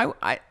 So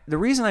the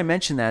reason I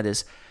mention that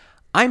is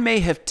I may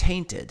have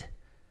tainted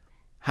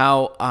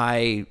how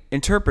I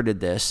interpreted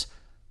this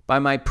by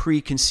my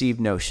preconceived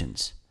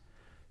notions.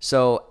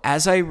 So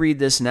as I read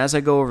this and as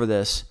I go over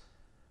this,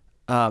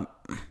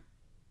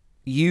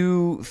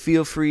 you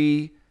feel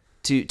free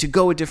to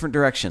go a different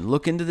direction.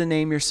 Look into the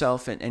name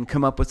yourself and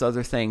come up with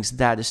other things.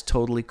 That is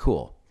totally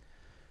cool.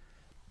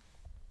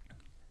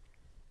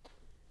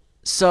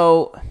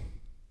 So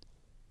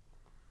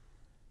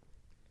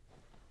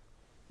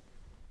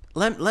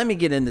let me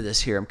get into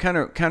this here. I'm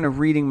kind of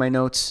reading my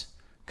notes,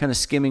 kind of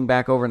skimming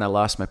back over, and I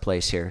lost my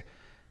place here.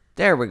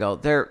 There we go.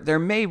 There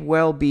may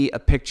well be a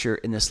picture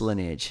in this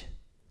lineage.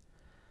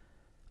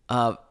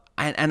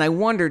 And I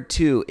wondered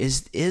too,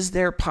 is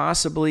there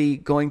possibly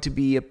going to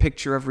be a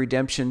picture of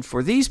redemption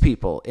for these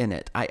people in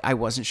it? I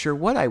wasn't sure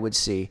what I would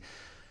see.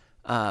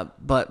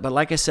 But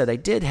like I said, I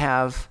did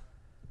have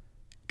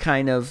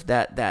kind of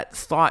that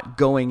thought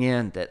going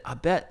in that I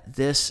bet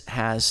this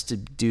has to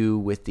do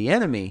with the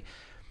enemy.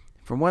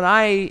 From what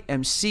I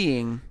am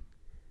seeing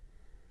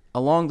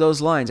along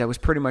those lines, I was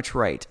pretty much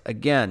right.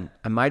 Again,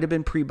 I might have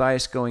been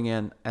pre-biased going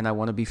in, and I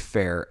want to be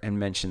fair and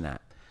mention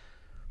that.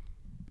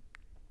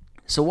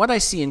 So what I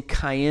see in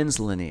Cain's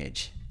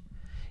lineage,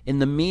 in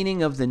the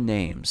meaning of the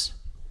names,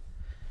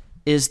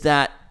 is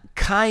that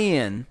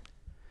Cain,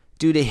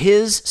 due to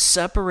his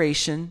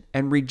separation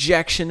and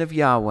rejection of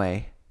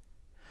Yahweh,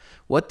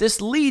 what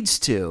this leads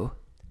to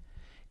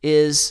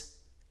is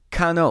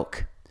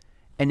kanok,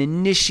 an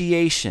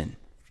initiation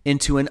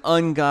into an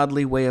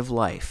ungodly way of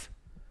life,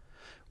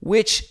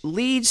 which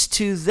leads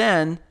to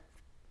then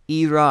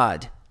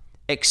irad,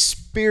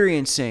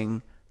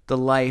 experiencing the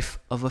life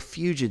of a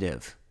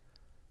fugitive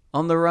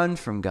on the run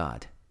from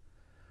God,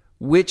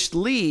 which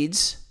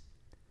leads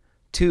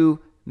to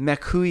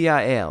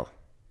Mekuyael,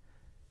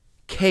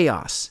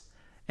 chaos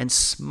and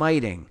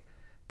smiting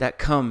that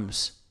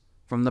comes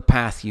from the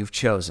path you've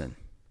chosen,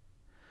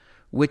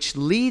 which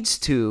leads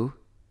to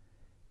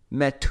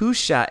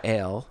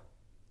Metushael,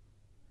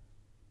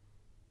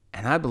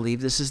 and I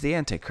believe this is the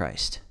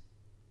Antichrist.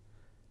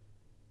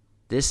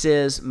 This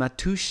is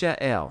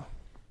Metushael,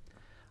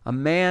 a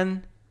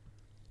man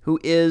who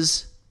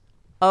is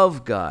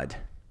of God.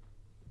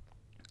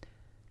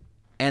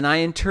 And I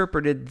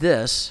interpreted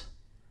this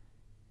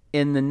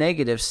in the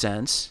negative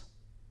sense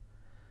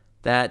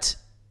that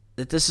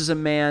this is a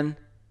man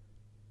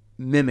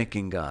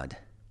mimicking God.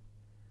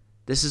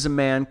 This is a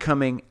man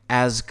coming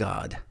as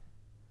God.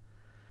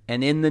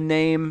 And in the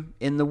name,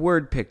 in the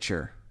word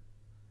picture,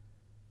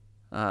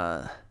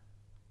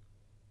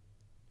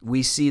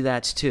 we see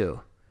that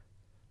too.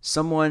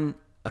 Someone,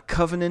 a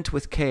covenant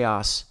with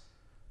chaos,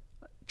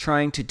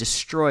 trying to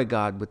destroy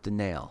God with the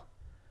nail.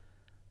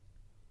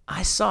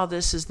 I saw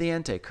this as the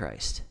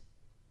Antichrist.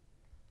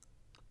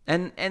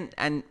 And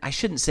I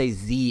shouldn't say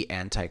the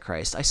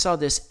Antichrist. I saw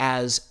this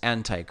as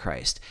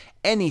Antichrist.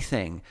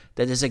 Anything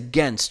that is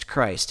against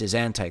Christ is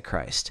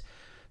Antichrist.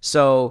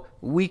 So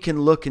we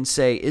can look and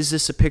say, is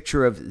this a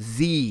picture of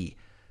the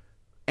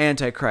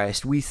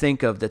Antichrist we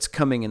think of that's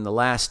coming in the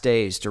last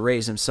days to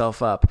raise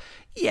himself up?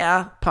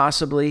 Yeah,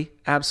 possibly,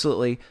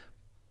 absolutely.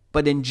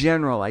 But in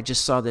general, I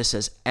just saw this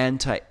as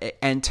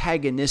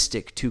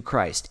antagonistic to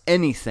Christ.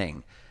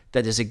 Anything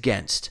that is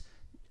against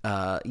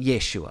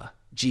Yeshua,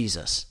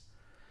 Jesus.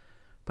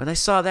 But I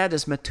saw that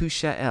as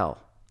Metushael.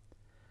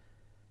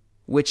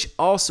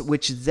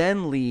 which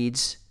then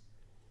leads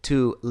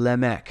to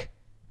Lamech,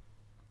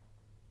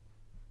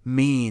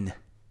 mean,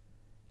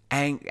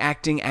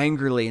 acting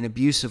angrily and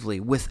abusively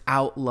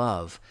without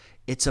love.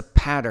 It's a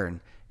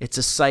pattern. It's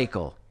a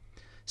cycle.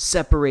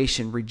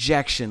 Separation,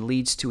 rejection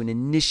leads to an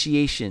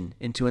initiation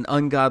into an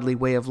ungodly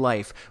way of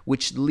life,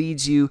 which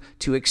leads you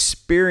to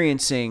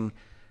experiencing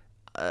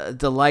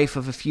the life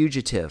of a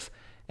fugitive.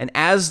 And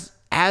as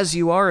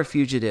you are a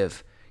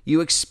fugitive, you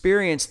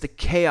experience the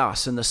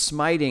chaos and the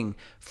smiting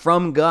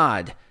from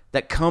God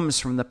that comes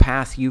from the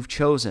path you've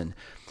chosen,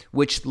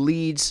 which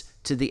leads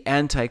to the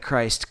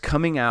Antichrist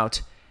coming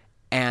out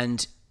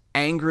and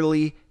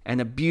angrily and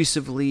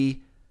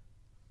abusively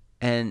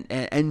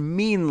and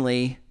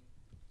meanly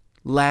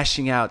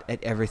lashing out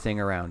at everything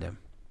around him.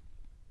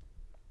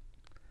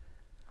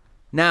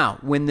 Now,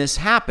 when this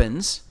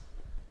happens,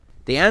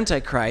 the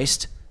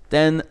Antichrist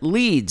then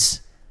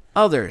leads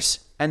others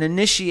and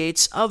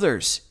initiates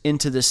others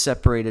into this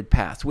separated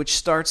path, which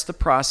starts the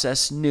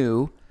process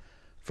new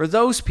for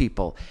those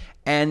people.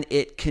 And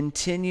it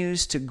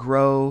continues to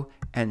grow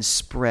and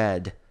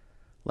spread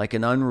like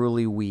an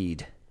unruly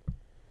weed.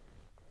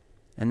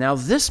 And now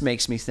this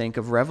makes me think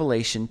of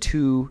Revelation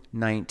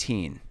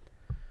 2:19.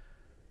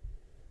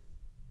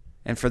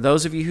 And for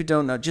those of you who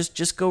don't know,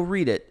 just go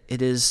read it.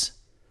 It is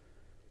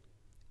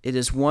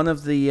one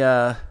of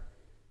the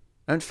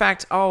in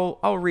fact,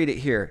 I'll read it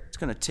here. It's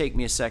going to take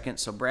me a second,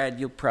 so Brad,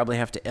 you'll probably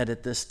have to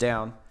edit this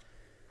down.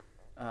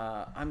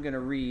 I'm going to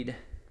read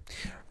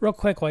real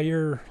quick while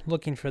you're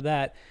looking for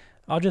that.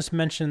 I'll just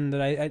mention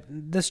that I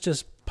this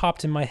just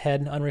popped in my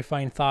head,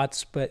 unrefined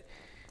thoughts, but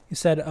you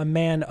said a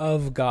man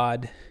of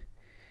God,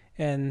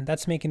 and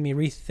that's making me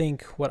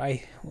rethink what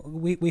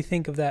we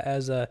think of that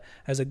as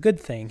a good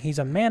thing. He's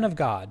a man of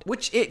God,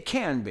 which it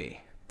can be,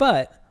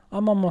 but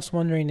I'm almost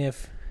wondering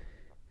if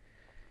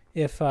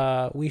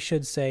we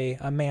should say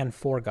a man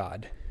for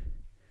God.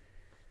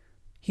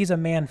 He's a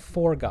man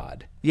for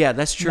God. Yeah,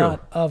 that's true.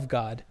 Not of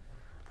God.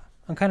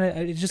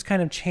 It's just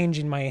kind of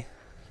changing my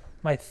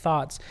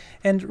thoughts.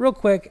 And real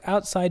quick,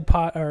 outside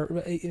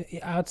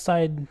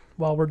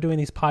while we're doing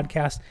these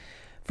podcasts,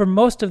 for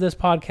most of this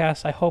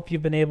podcast, I hope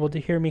you've been able to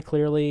hear me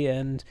clearly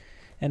and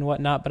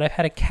whatnot. But I've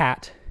had a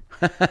cat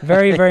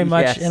very, very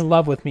much yes. in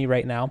love with me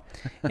right now,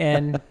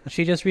 and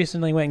she just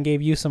recently went and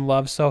gave you some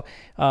love. So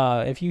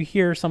if you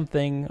hear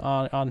something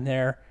on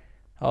there,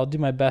 I'll do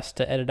my best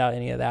to edit out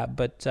any of that.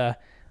 But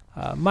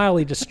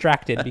mildly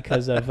distracted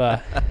because of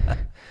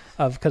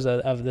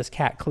this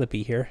cat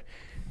Clippy here.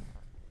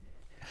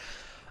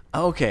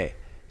 Okay,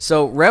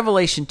 so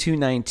Revelation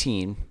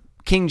 2:19,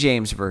 King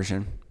James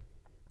Version.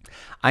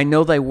 I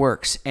know thy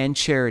works, and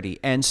charity,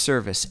 and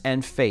service,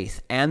 and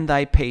faith, and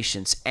thy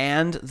patience,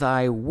 and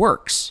thy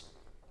works,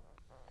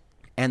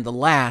 and the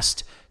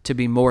last to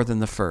be more than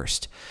the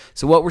first.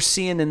 So what we're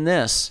seeing in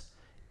this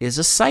is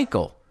a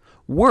cycle.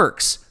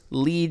 Works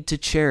lead to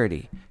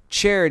charity.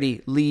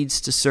 Charity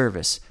leads to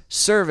service.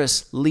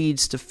 Service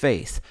leads to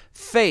faith.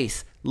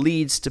 Faith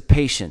leads to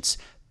patience.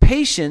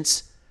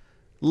 Patience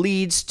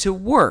leads to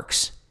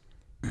works.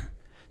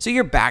 So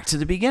you're back to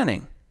the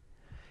beginning.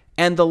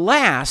 And the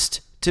last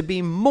to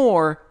be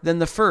more than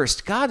the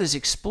first. God is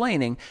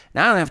explaining.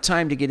 Now I don't have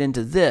time to get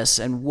into this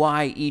and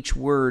why each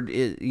word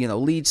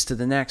leads to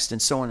the next and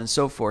so on and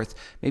so forth.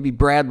 Maybe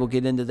Brad will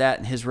get into that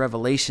in his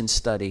Revelation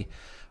study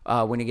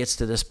when he gets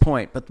to this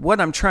point. But what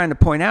I'm trying to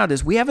point out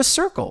is we have a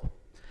circle,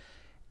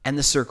 and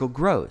the circle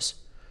grows.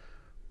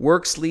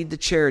 Works lead to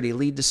charity,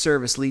 lead to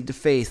service, lead to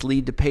faith,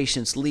 lead to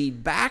patience,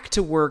 lead back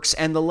to works,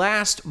 and the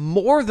last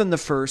more than the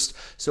first.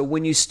 So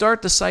when you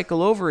start the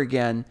cycle over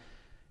again,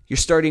 you're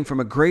starting from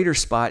a greater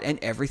spot, and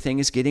everything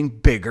is getting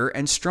bigger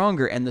and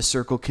stronger, and the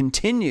circle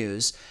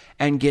continues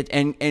and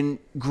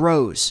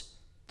grows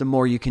the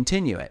more you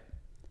continue it.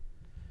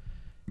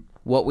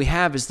 What we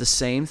have is the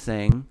same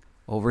thing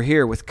over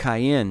here with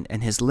Cain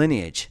and his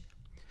lineage.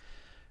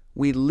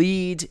 We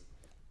lead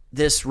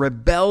this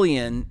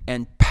rebellion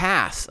and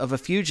path of a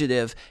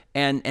fugitive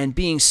and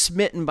being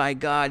smitten by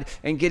God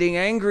and getting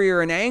angrier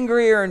and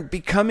angrier and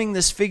becoming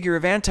this figure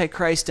of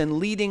Antichrist and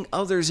leading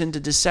others into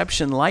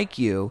deception like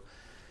you.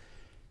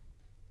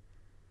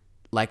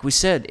 Like we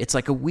said, it's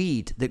like a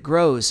weed that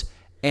grows,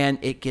 and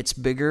it gets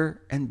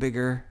bigger and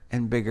bigger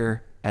and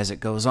bigger as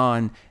it goes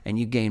on, and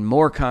you gain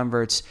more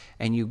converts,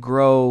 and you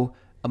grow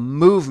a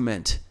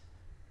movement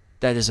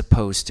that is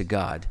opposed to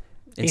God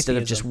instead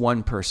of just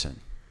one person.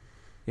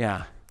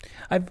 Yeah.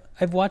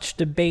 I've watched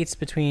debates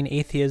between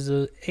atheists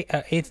and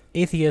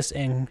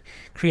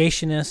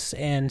creationists,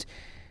 and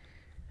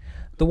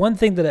the one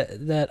thing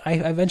that I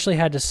eventually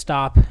had to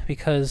stop,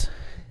 because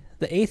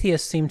the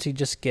atheists seem to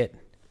just get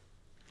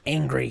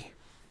angry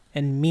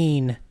and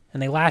mean,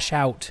 and they lash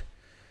out,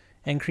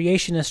 and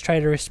creationists try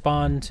to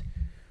respond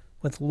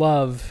with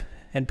love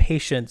and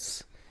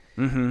patience.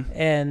 Mm-hmm.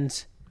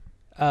 And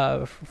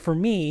for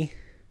me,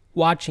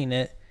 watching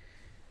it,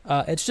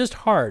 it's just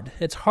hard.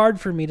 It's hard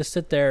for me to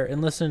sit there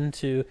and listen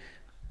to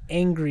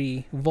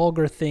angry,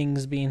 vulgar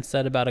things being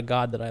said about a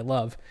God that I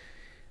love.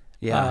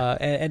 Yeah.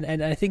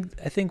 And I think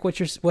I think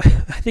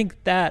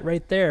that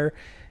right there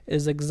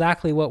is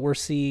exactly what we're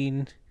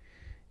seeing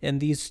in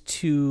these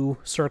two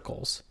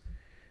circles.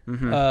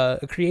 A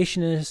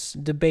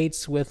creationist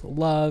debates with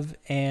love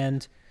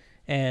and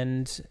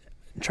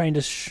trying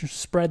to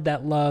spread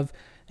that love.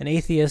 An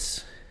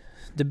atheist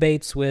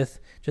debates with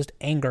just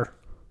anger.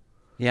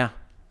 Yeah.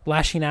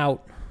 Lashing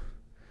out.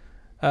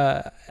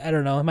 I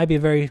don't know. It might be a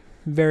very,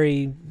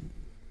 very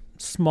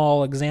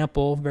small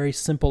example, very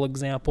simple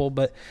example,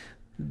 but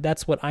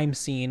that's what I'm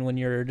seeing when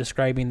you're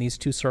describing these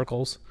two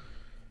circles.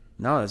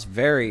 No, that's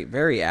very,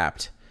 very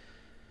apt.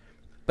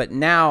 But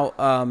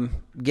now,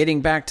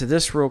 getting back to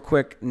this real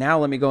quick, now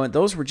let me go in.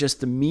 Those were just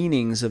the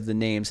meanings of the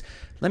names.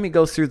 Let me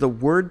go through the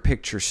word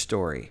picture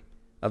story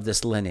of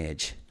this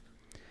lineage.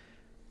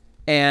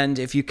 And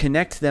if you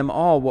connect them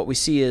all, what we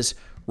see is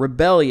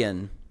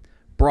rebellion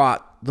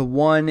brought the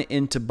one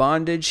into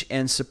bondage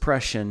and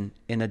suppression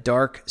in a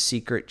dark,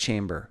 secret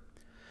chamber.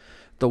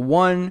 The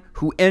one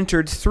who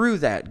entered through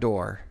that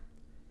door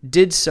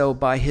did so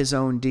by his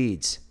own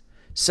deeds,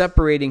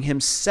 separating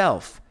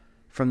himself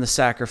from the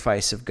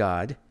sacrifice of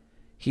God.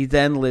 He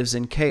then lives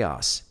in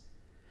chaos.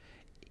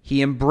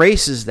 He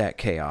embraces that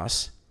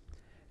chaos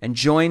and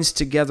joins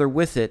together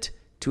with it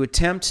to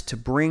attempt to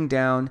bring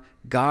down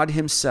God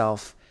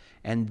himself,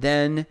 and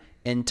then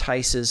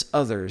entices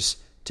others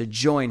to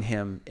join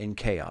him in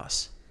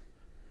chaos.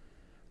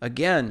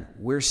 Again,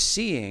 we're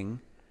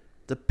seeing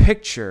the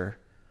picture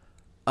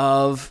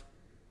of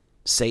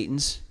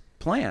Satan's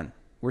plan.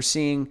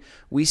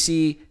 We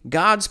see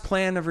God's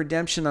plan of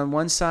redemption on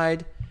one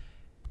side,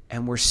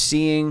 and we're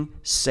seeing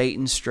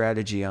Satan's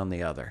strategy on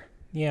the other.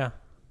 Yeah.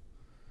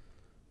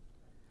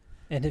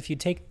 And if you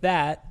take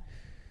that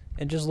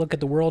and just look at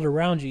the world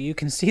around you, you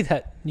can see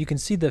that. You can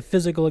see the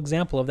physical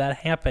example of that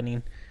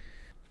happening.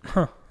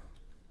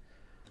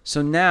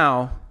 So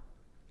now,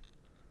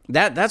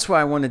 that's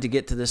why I wanted to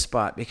get to this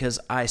spot, because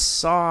I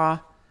saw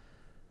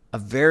a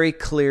very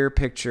clear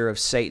picture of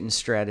Satan's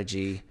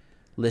strategy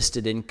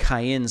listed in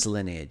Cain's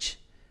lineage.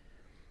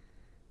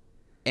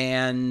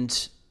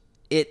 And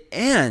it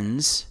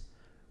ends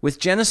with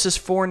Genesis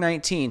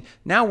 4:19.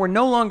 Now we're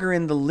no longer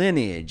in the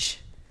lineage,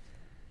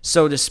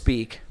 so to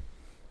speak.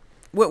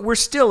 We're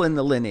still in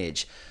the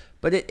lineage,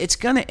 but it's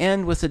going to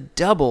end with a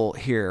double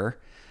here.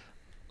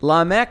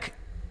 Lamech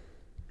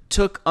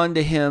took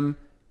unto him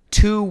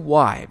 2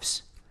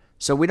 wives.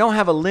 So we don't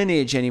have a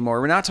lineage anymore.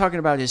 We're not talking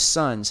about his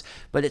sons,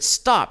 but it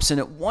stops and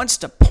it wants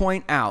to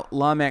point out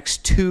Lamech's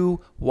 2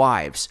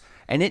 wives,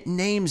 and it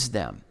names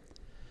them.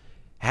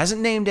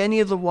 Hasn't named any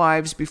of the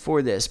wives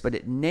before this, but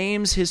it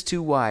names his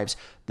 2 wives.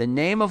 The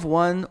name of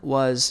one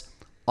was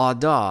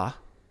Adah,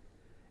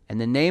 and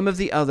the name of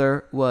the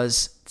other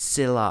was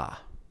Tsilah.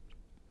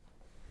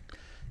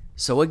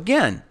 So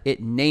again,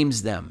 it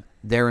names them.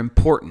 They're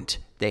important.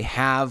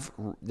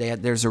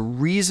 There's a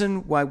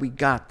reason why we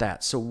got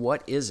that. So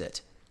what is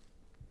it?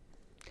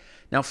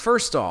 Now,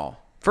 first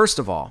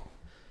of all,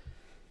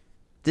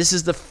 this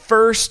is the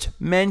first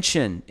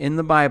mention in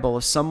the Bible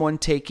of someone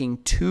taking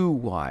 2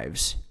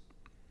 wives.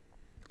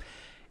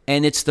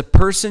 And it's the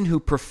person who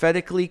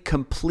prophetically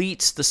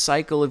completes the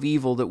cycle of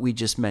evil that we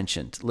just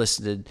mentioned,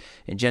 listed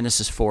in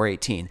Genesis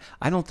 4:18.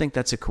 I don't think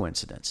that's a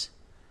coincidence.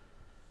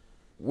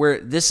 Where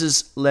this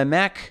is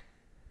Lamech,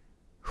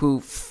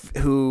 who,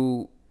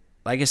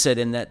 like I said,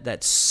 in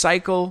that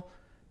cycle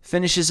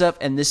finishes up,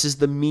 and this is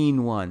the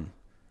mean one.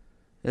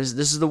 This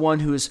is the one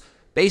who has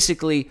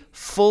basically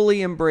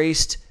fully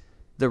embraced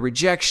the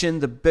rejection,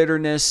 the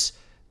bitterness,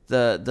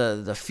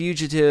 the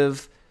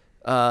fugitive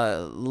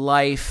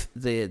life,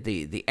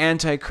 the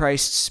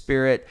Antichrist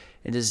spirit,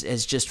 and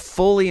has just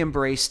fully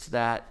embraced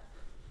that.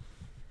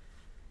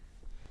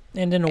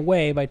 And in a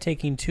way, by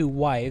taking 2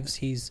 wives,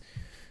 he's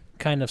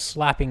kind of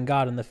slapping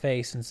God in the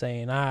face and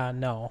saying,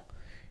 no,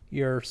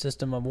 your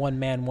system of one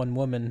man, one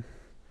woman,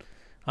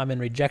 I'm in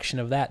rejection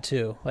of that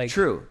too. Like,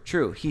 True.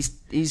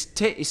 He's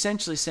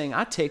essentially saying,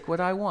 I take what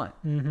I want.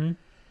 Mm-hmm.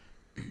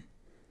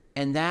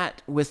 And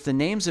that, with the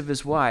names of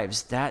his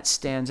wives, that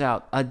stands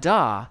out.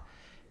 Adah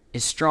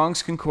is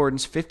Strong's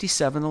Concordance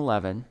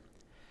 5711,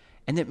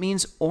 and it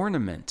means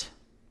ornament.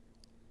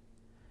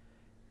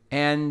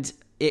 And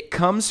it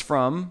comes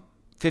from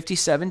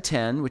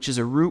 5710, which is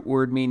a root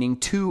word meaning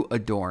to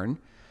adorn.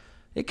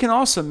 It can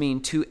also mean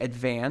to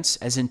advance,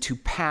 as in to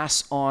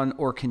pass on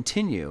or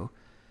continue,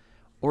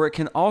 or it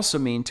can also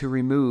mean to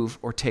remove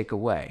or take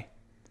away.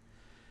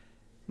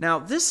 Now,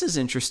 this is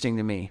interesting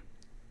to me.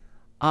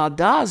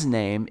 Adah's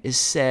name is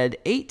said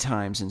 8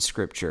 times in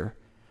Scripture,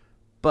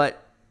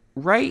 but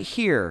right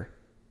here,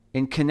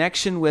 in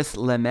connection with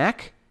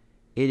Lamech,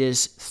 it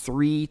is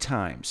 3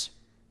 times.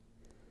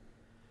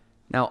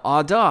 Now,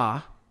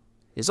 Adah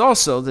is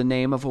also the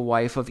name of a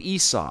wife of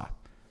Esau,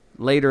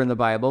 later in the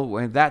Bible,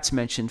 where that's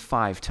mentioned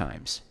 5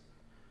 times.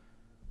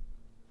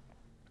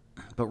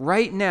 But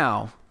right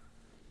now,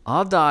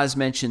 Adah is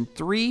mentioned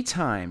 3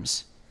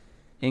 times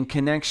in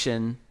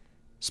connection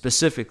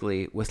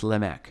specifically with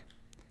Lamech.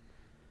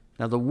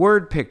 Now, the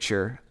word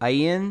picture,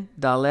 Ayin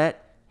Dalet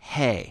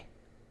He.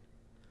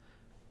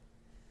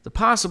 The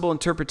possible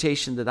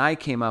interpretation that I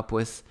came up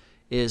with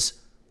is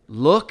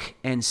look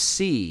and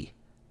see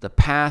the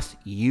path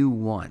you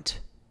want.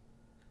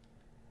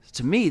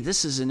 To me,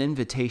 this is an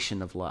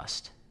invitation of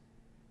lust.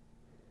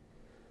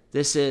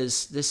 This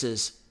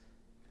is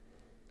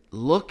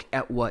look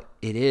at what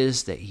it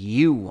is that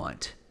you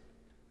want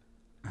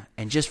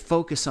and just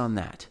focus on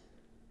that.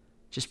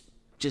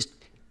 Just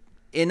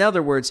in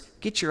other words,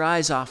 get your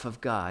eyes off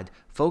of God.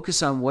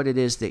 Focus on what it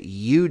is that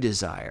you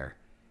desire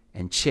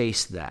and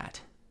chase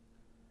that.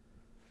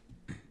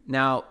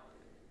 Now,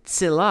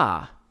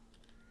 tzilah,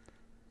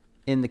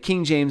 in the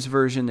King James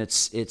Version,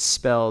 it's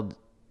spelled,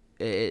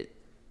 it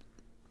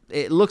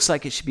looks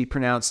like it should be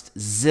pronounced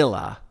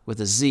zillah with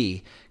a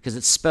Z, because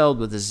it's spelled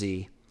with a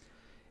Z.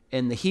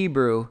 In the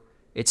Hebrew,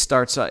 it's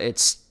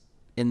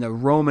in the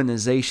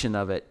romanization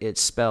of it,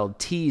 it's spelled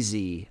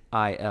Tzillah.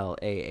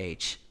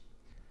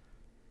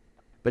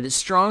 But it's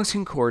Strong's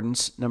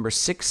Concordance, number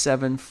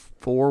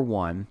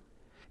 6741,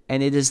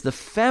 and it is the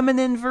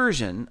feminine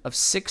version of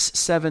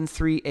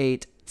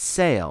 6738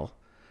 tsail,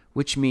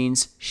 which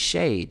means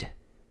shade.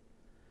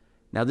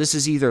 Now, this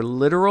is either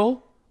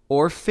literal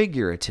or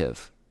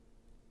figurative.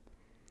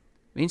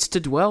 It means to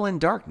dwell in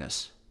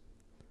darkness.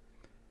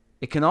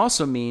 It can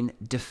also mean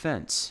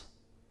defense.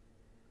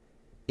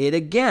 It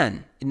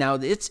again, now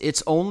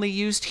it's only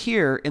used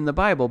here in the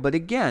Bible, but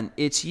again,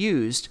 it's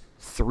used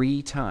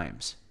 3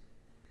 times.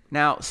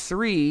 Now,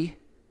 3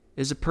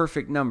 is a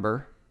perfect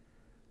number.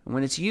 And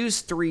when it's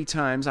used 3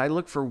 times, I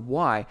look for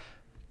why.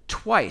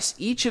 Twice,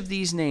 each of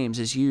these names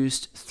is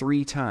used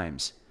 3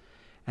 times.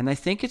 And I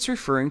think it's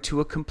referring to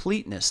a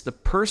completeness. The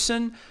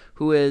person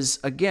who is,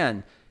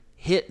 again,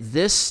 hit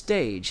this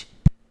stage,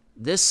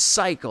 this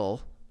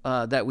cycle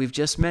that we've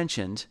just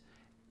mentioned,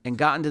 and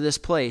gotten to this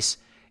place,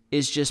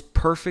 is just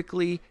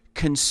perfectly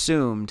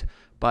consumed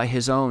by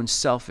his own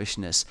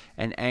selfishness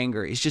and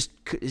anger. He's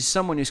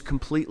someone who's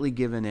completely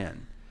given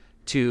in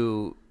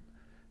to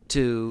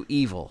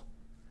evil,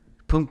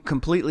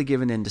 completely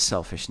given in to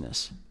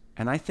selfishness.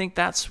 And I think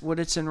that's what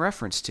it's in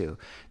reference to.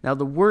 Now,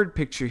 the word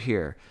picture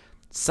here,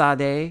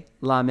 Sadeh,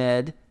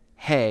 Lamed,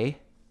 Hey.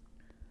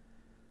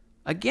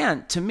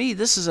 Again, to me,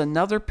 this is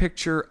another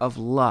picture of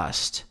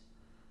lust,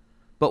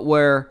 but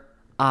where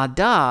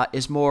Adah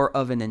is more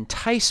of an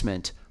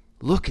enticement.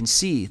 Look and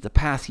see the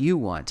path you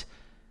want.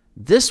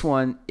 This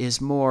one is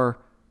more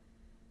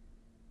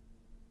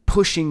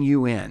pushing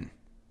you in.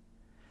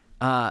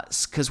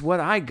 Because what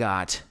I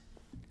got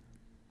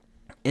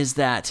is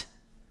that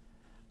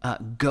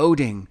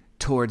goading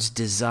towards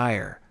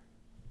desire.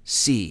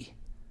 See.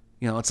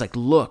 It's like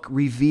look,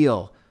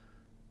 reveal.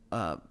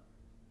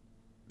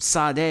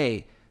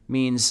 Sadeh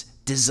means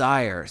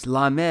desire.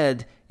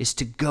 Lamed is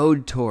to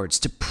goad towards,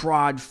 to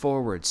prod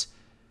forwards.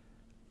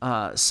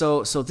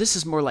 So this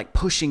is more like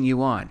pushing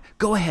you on.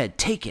 Go ahead,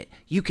 take it.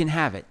 You can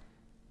have it.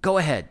 Go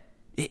ahead.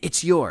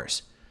 It's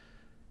yours.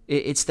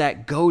 It's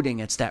that goading,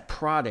 it's that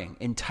prodding,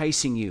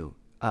 enticing you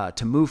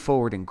to move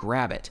forward and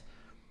grab it.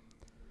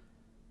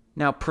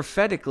 Now,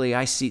 prophetically,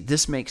 I see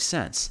this makes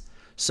sense.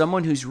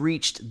 Someone who's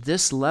reached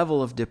this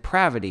level of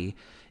depravity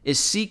is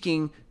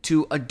seeking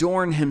to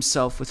adorn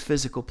himself with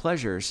physical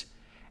pleasures,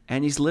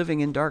 and he's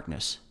living in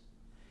darkness.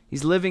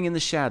 He's living in the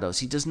shadows.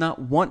 He does not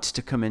want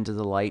to come into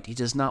the light. He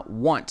does not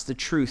want the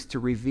truth to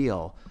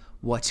reveal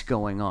what's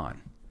going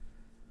on.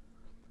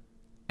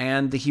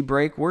 And the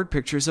Hebraic word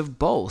pictures of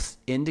both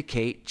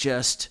indicate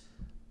just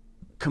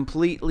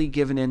completely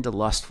given into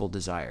lustful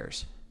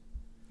desires.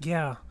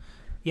 Yeah,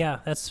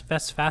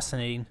 that's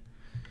fascinating.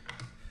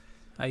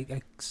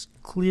 I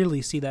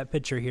clearly see that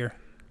picture here.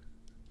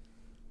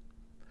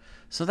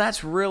 So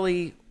that's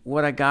really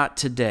what I got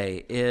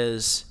today,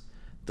 is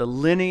the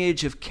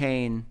lineage of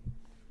Cain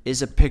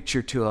is a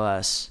picture to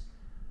us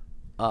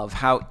of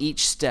how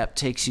each step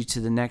takes you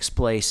to the next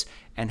place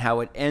and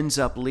how it ends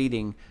up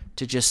leading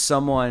to just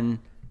someone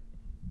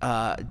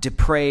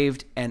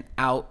depraved and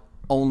out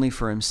only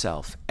for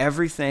himself.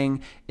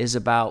 Everything is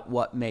about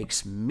what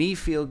makes me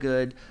feel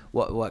good,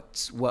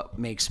 what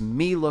makes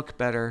me look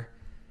better,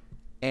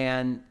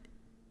 and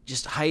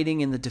just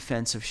hiding in the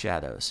defense of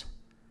shadows.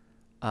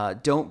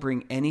 Don't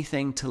bring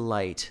anything to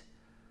light.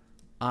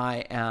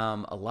 I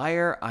am a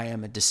liar. I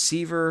am a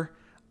deceiver.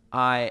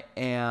 I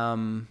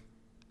am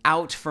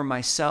out for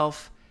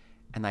myself,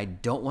 and I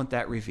don't want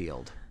that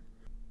revealed.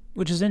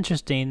 Which is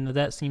interesting.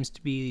 That seems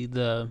to be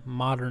the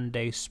modern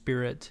day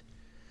spirit,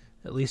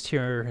 at least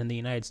here in the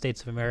United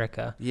States of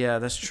America. Yeah,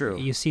 that's true.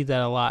 You see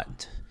that a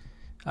lot.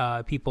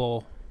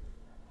 People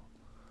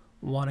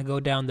want to go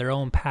down their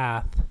own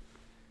path,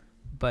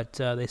 but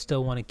they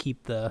still want to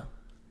keep the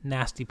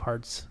nasty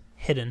parts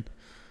hidden.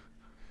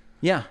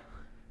 Yeah,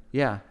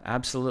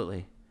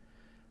 absolutely.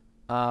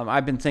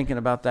 I've been thinking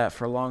about that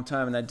for a long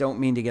time, and I don't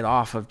mean to get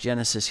off of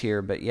Genesis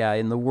here, but yeah,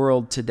 in the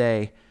world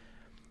today,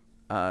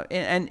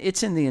 and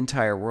it's in the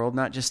entire world,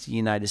 not just the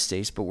United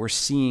States, but we're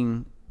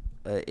seeing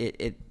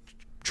it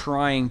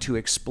trying to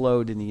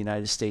explode in the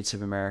United States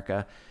of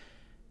America.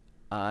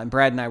 And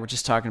Brad and I were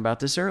just talking about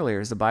this earlier.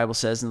 As the Bible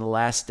says, in the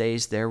last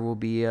days, there will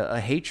be a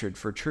hatred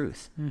for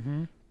truth.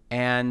 Mm-hmm.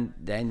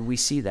 And we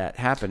see that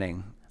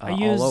happening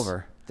all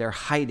over. They're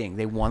hiding.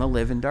 They want to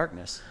live in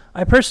darkness.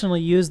 I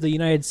personally use the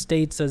United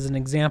States as an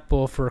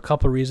example for a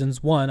couple of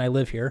reasons. One, I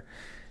live here.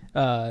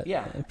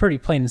 Pretty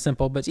plain and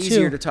simple. But It's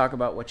easier to talk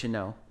about what you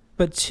know.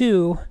 But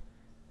two,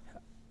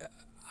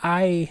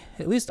 at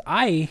least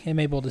I am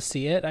able to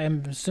see it.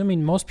 I'm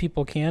assuming most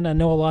people can. I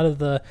know a lot of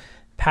the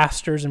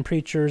pastors and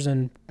preachers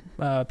and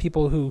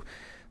people who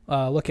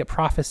look at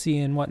prophecy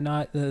and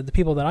whatnot, the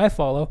people that I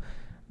follow,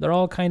 they're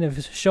all kind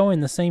of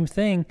showing the same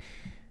thing.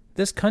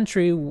 This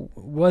country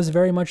was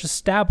very much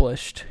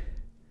established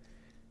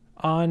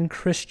on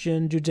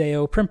Christian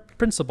Judeo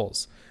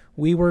principles.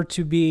 We were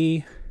to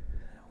be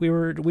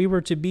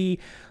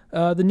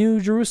the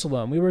New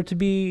Jerusalem. We were to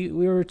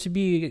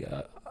be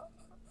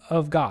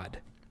of God.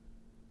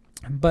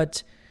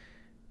 But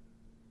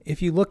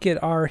if you look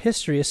at our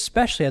history,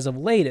 especially as of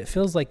late, it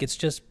feels like it's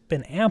just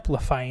been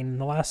amplifying in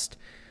the last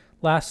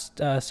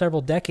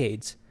several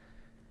decades.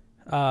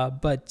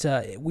 But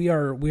we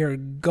are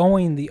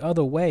going the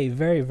other way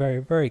very, very,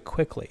 very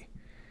quickly.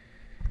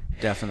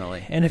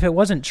 Definitely. And if it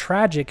wasn't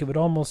tragic, it would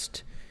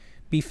almost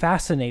be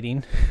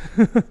fascinating,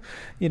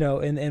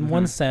 in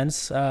one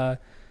sense,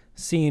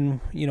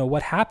 seeing,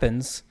 what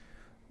happens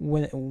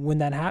when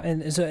that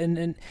happens.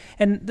 And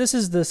this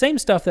is the same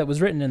stuff that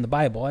was written in the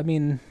Bible. I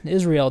mean,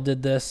 Israel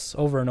did this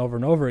over and over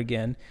and over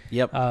again.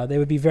 Yep. They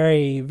would be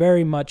very,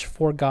 very much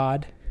for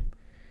God,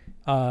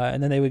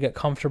 and then they would get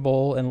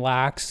comfortable and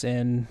lax,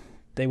 and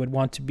they would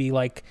want to be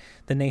like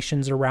the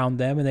nations around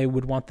them, and they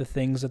would want the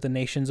things that the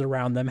nations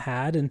around them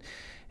had,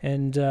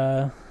 and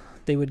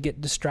they would get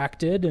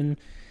distracted,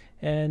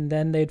 and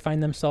then they'd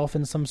find themselves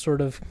in some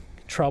sort of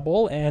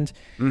trouble, and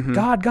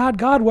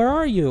God, where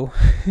are you?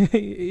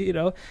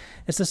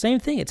 It's the same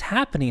thing. It's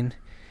happening,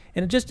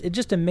 and it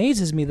just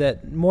amazes me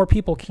that more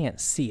people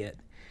can't see it.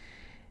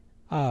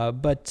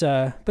 But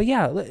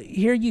yeah,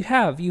 here you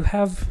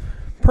have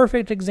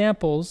perfect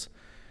examples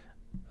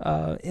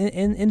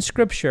in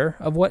Scripture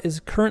of what is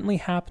currently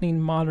happening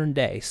modern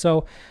day.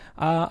 So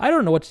I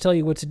don't know what to tell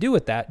you what to do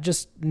with that.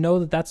 Just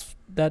know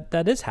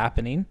that is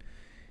happening,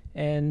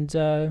 and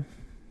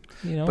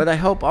But I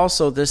hope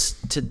also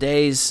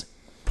today's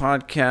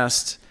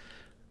podcast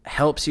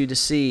helps you to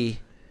see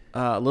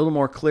a little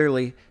more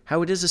clearly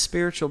how it is a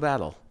spiritual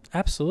battle.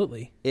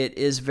 Absolutely. It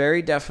is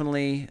very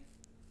definitely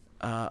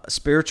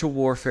spiritual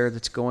warfare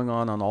that's going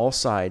on all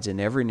sides in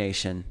every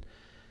nation.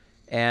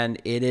 And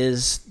it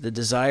is the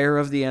desire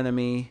of the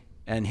enemy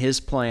and his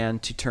plan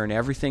to turn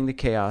everything to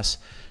chaos,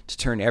 to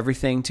turn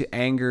everything to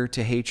anger,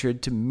 to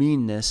hatred, to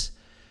meanness,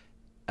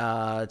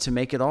 to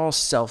make it all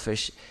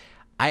selfish.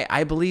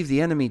 I believe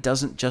the enemy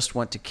doesn't just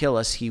want to kill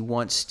us. He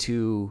wants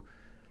to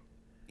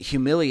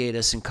humiliate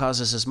us and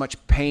cause us as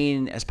much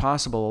pain as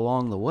possible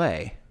along the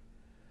way.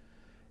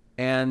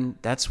 And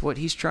that's what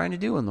he's trying to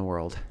do in the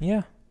world.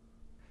 Yeah.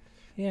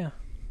 Yeah.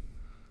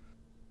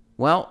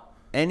 Well,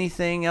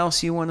 anything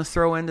else you want to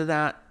throw into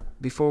that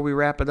before we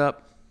wrap it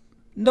up?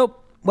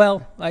 Nope.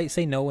 Well, I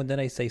say no and then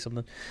I say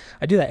something.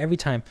 I do that every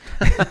time.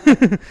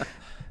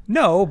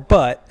 No,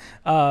 but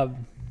I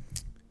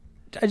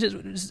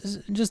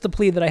just the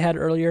plea that I had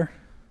earlier.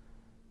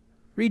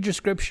 Read your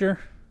Scripture.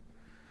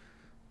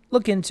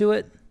 Look into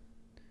it.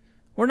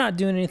 We're not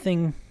doing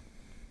anything,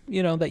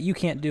 that you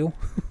can't do.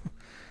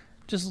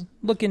 Just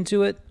look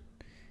into it.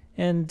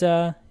 And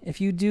if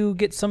you do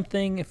get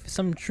something, if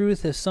some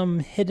truth, if some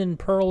hidden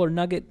pearl or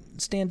nugget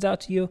stands out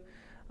to you,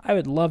 I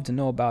would love to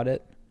know about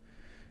it.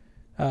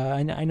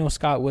 I know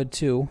Scott would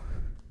too.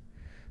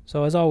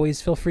 So as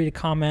always, feel free to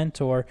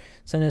comment or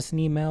send us an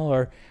email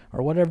or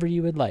whatever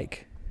you would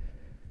like.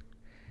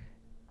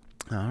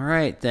 All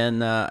right,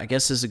 then I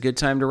guess this is a good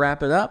time to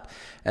wrap it up.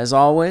 As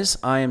always,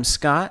 I am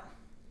Scott.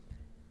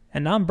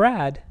 And I'm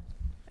Brad.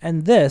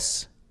 And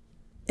this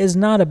is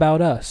not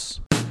about us.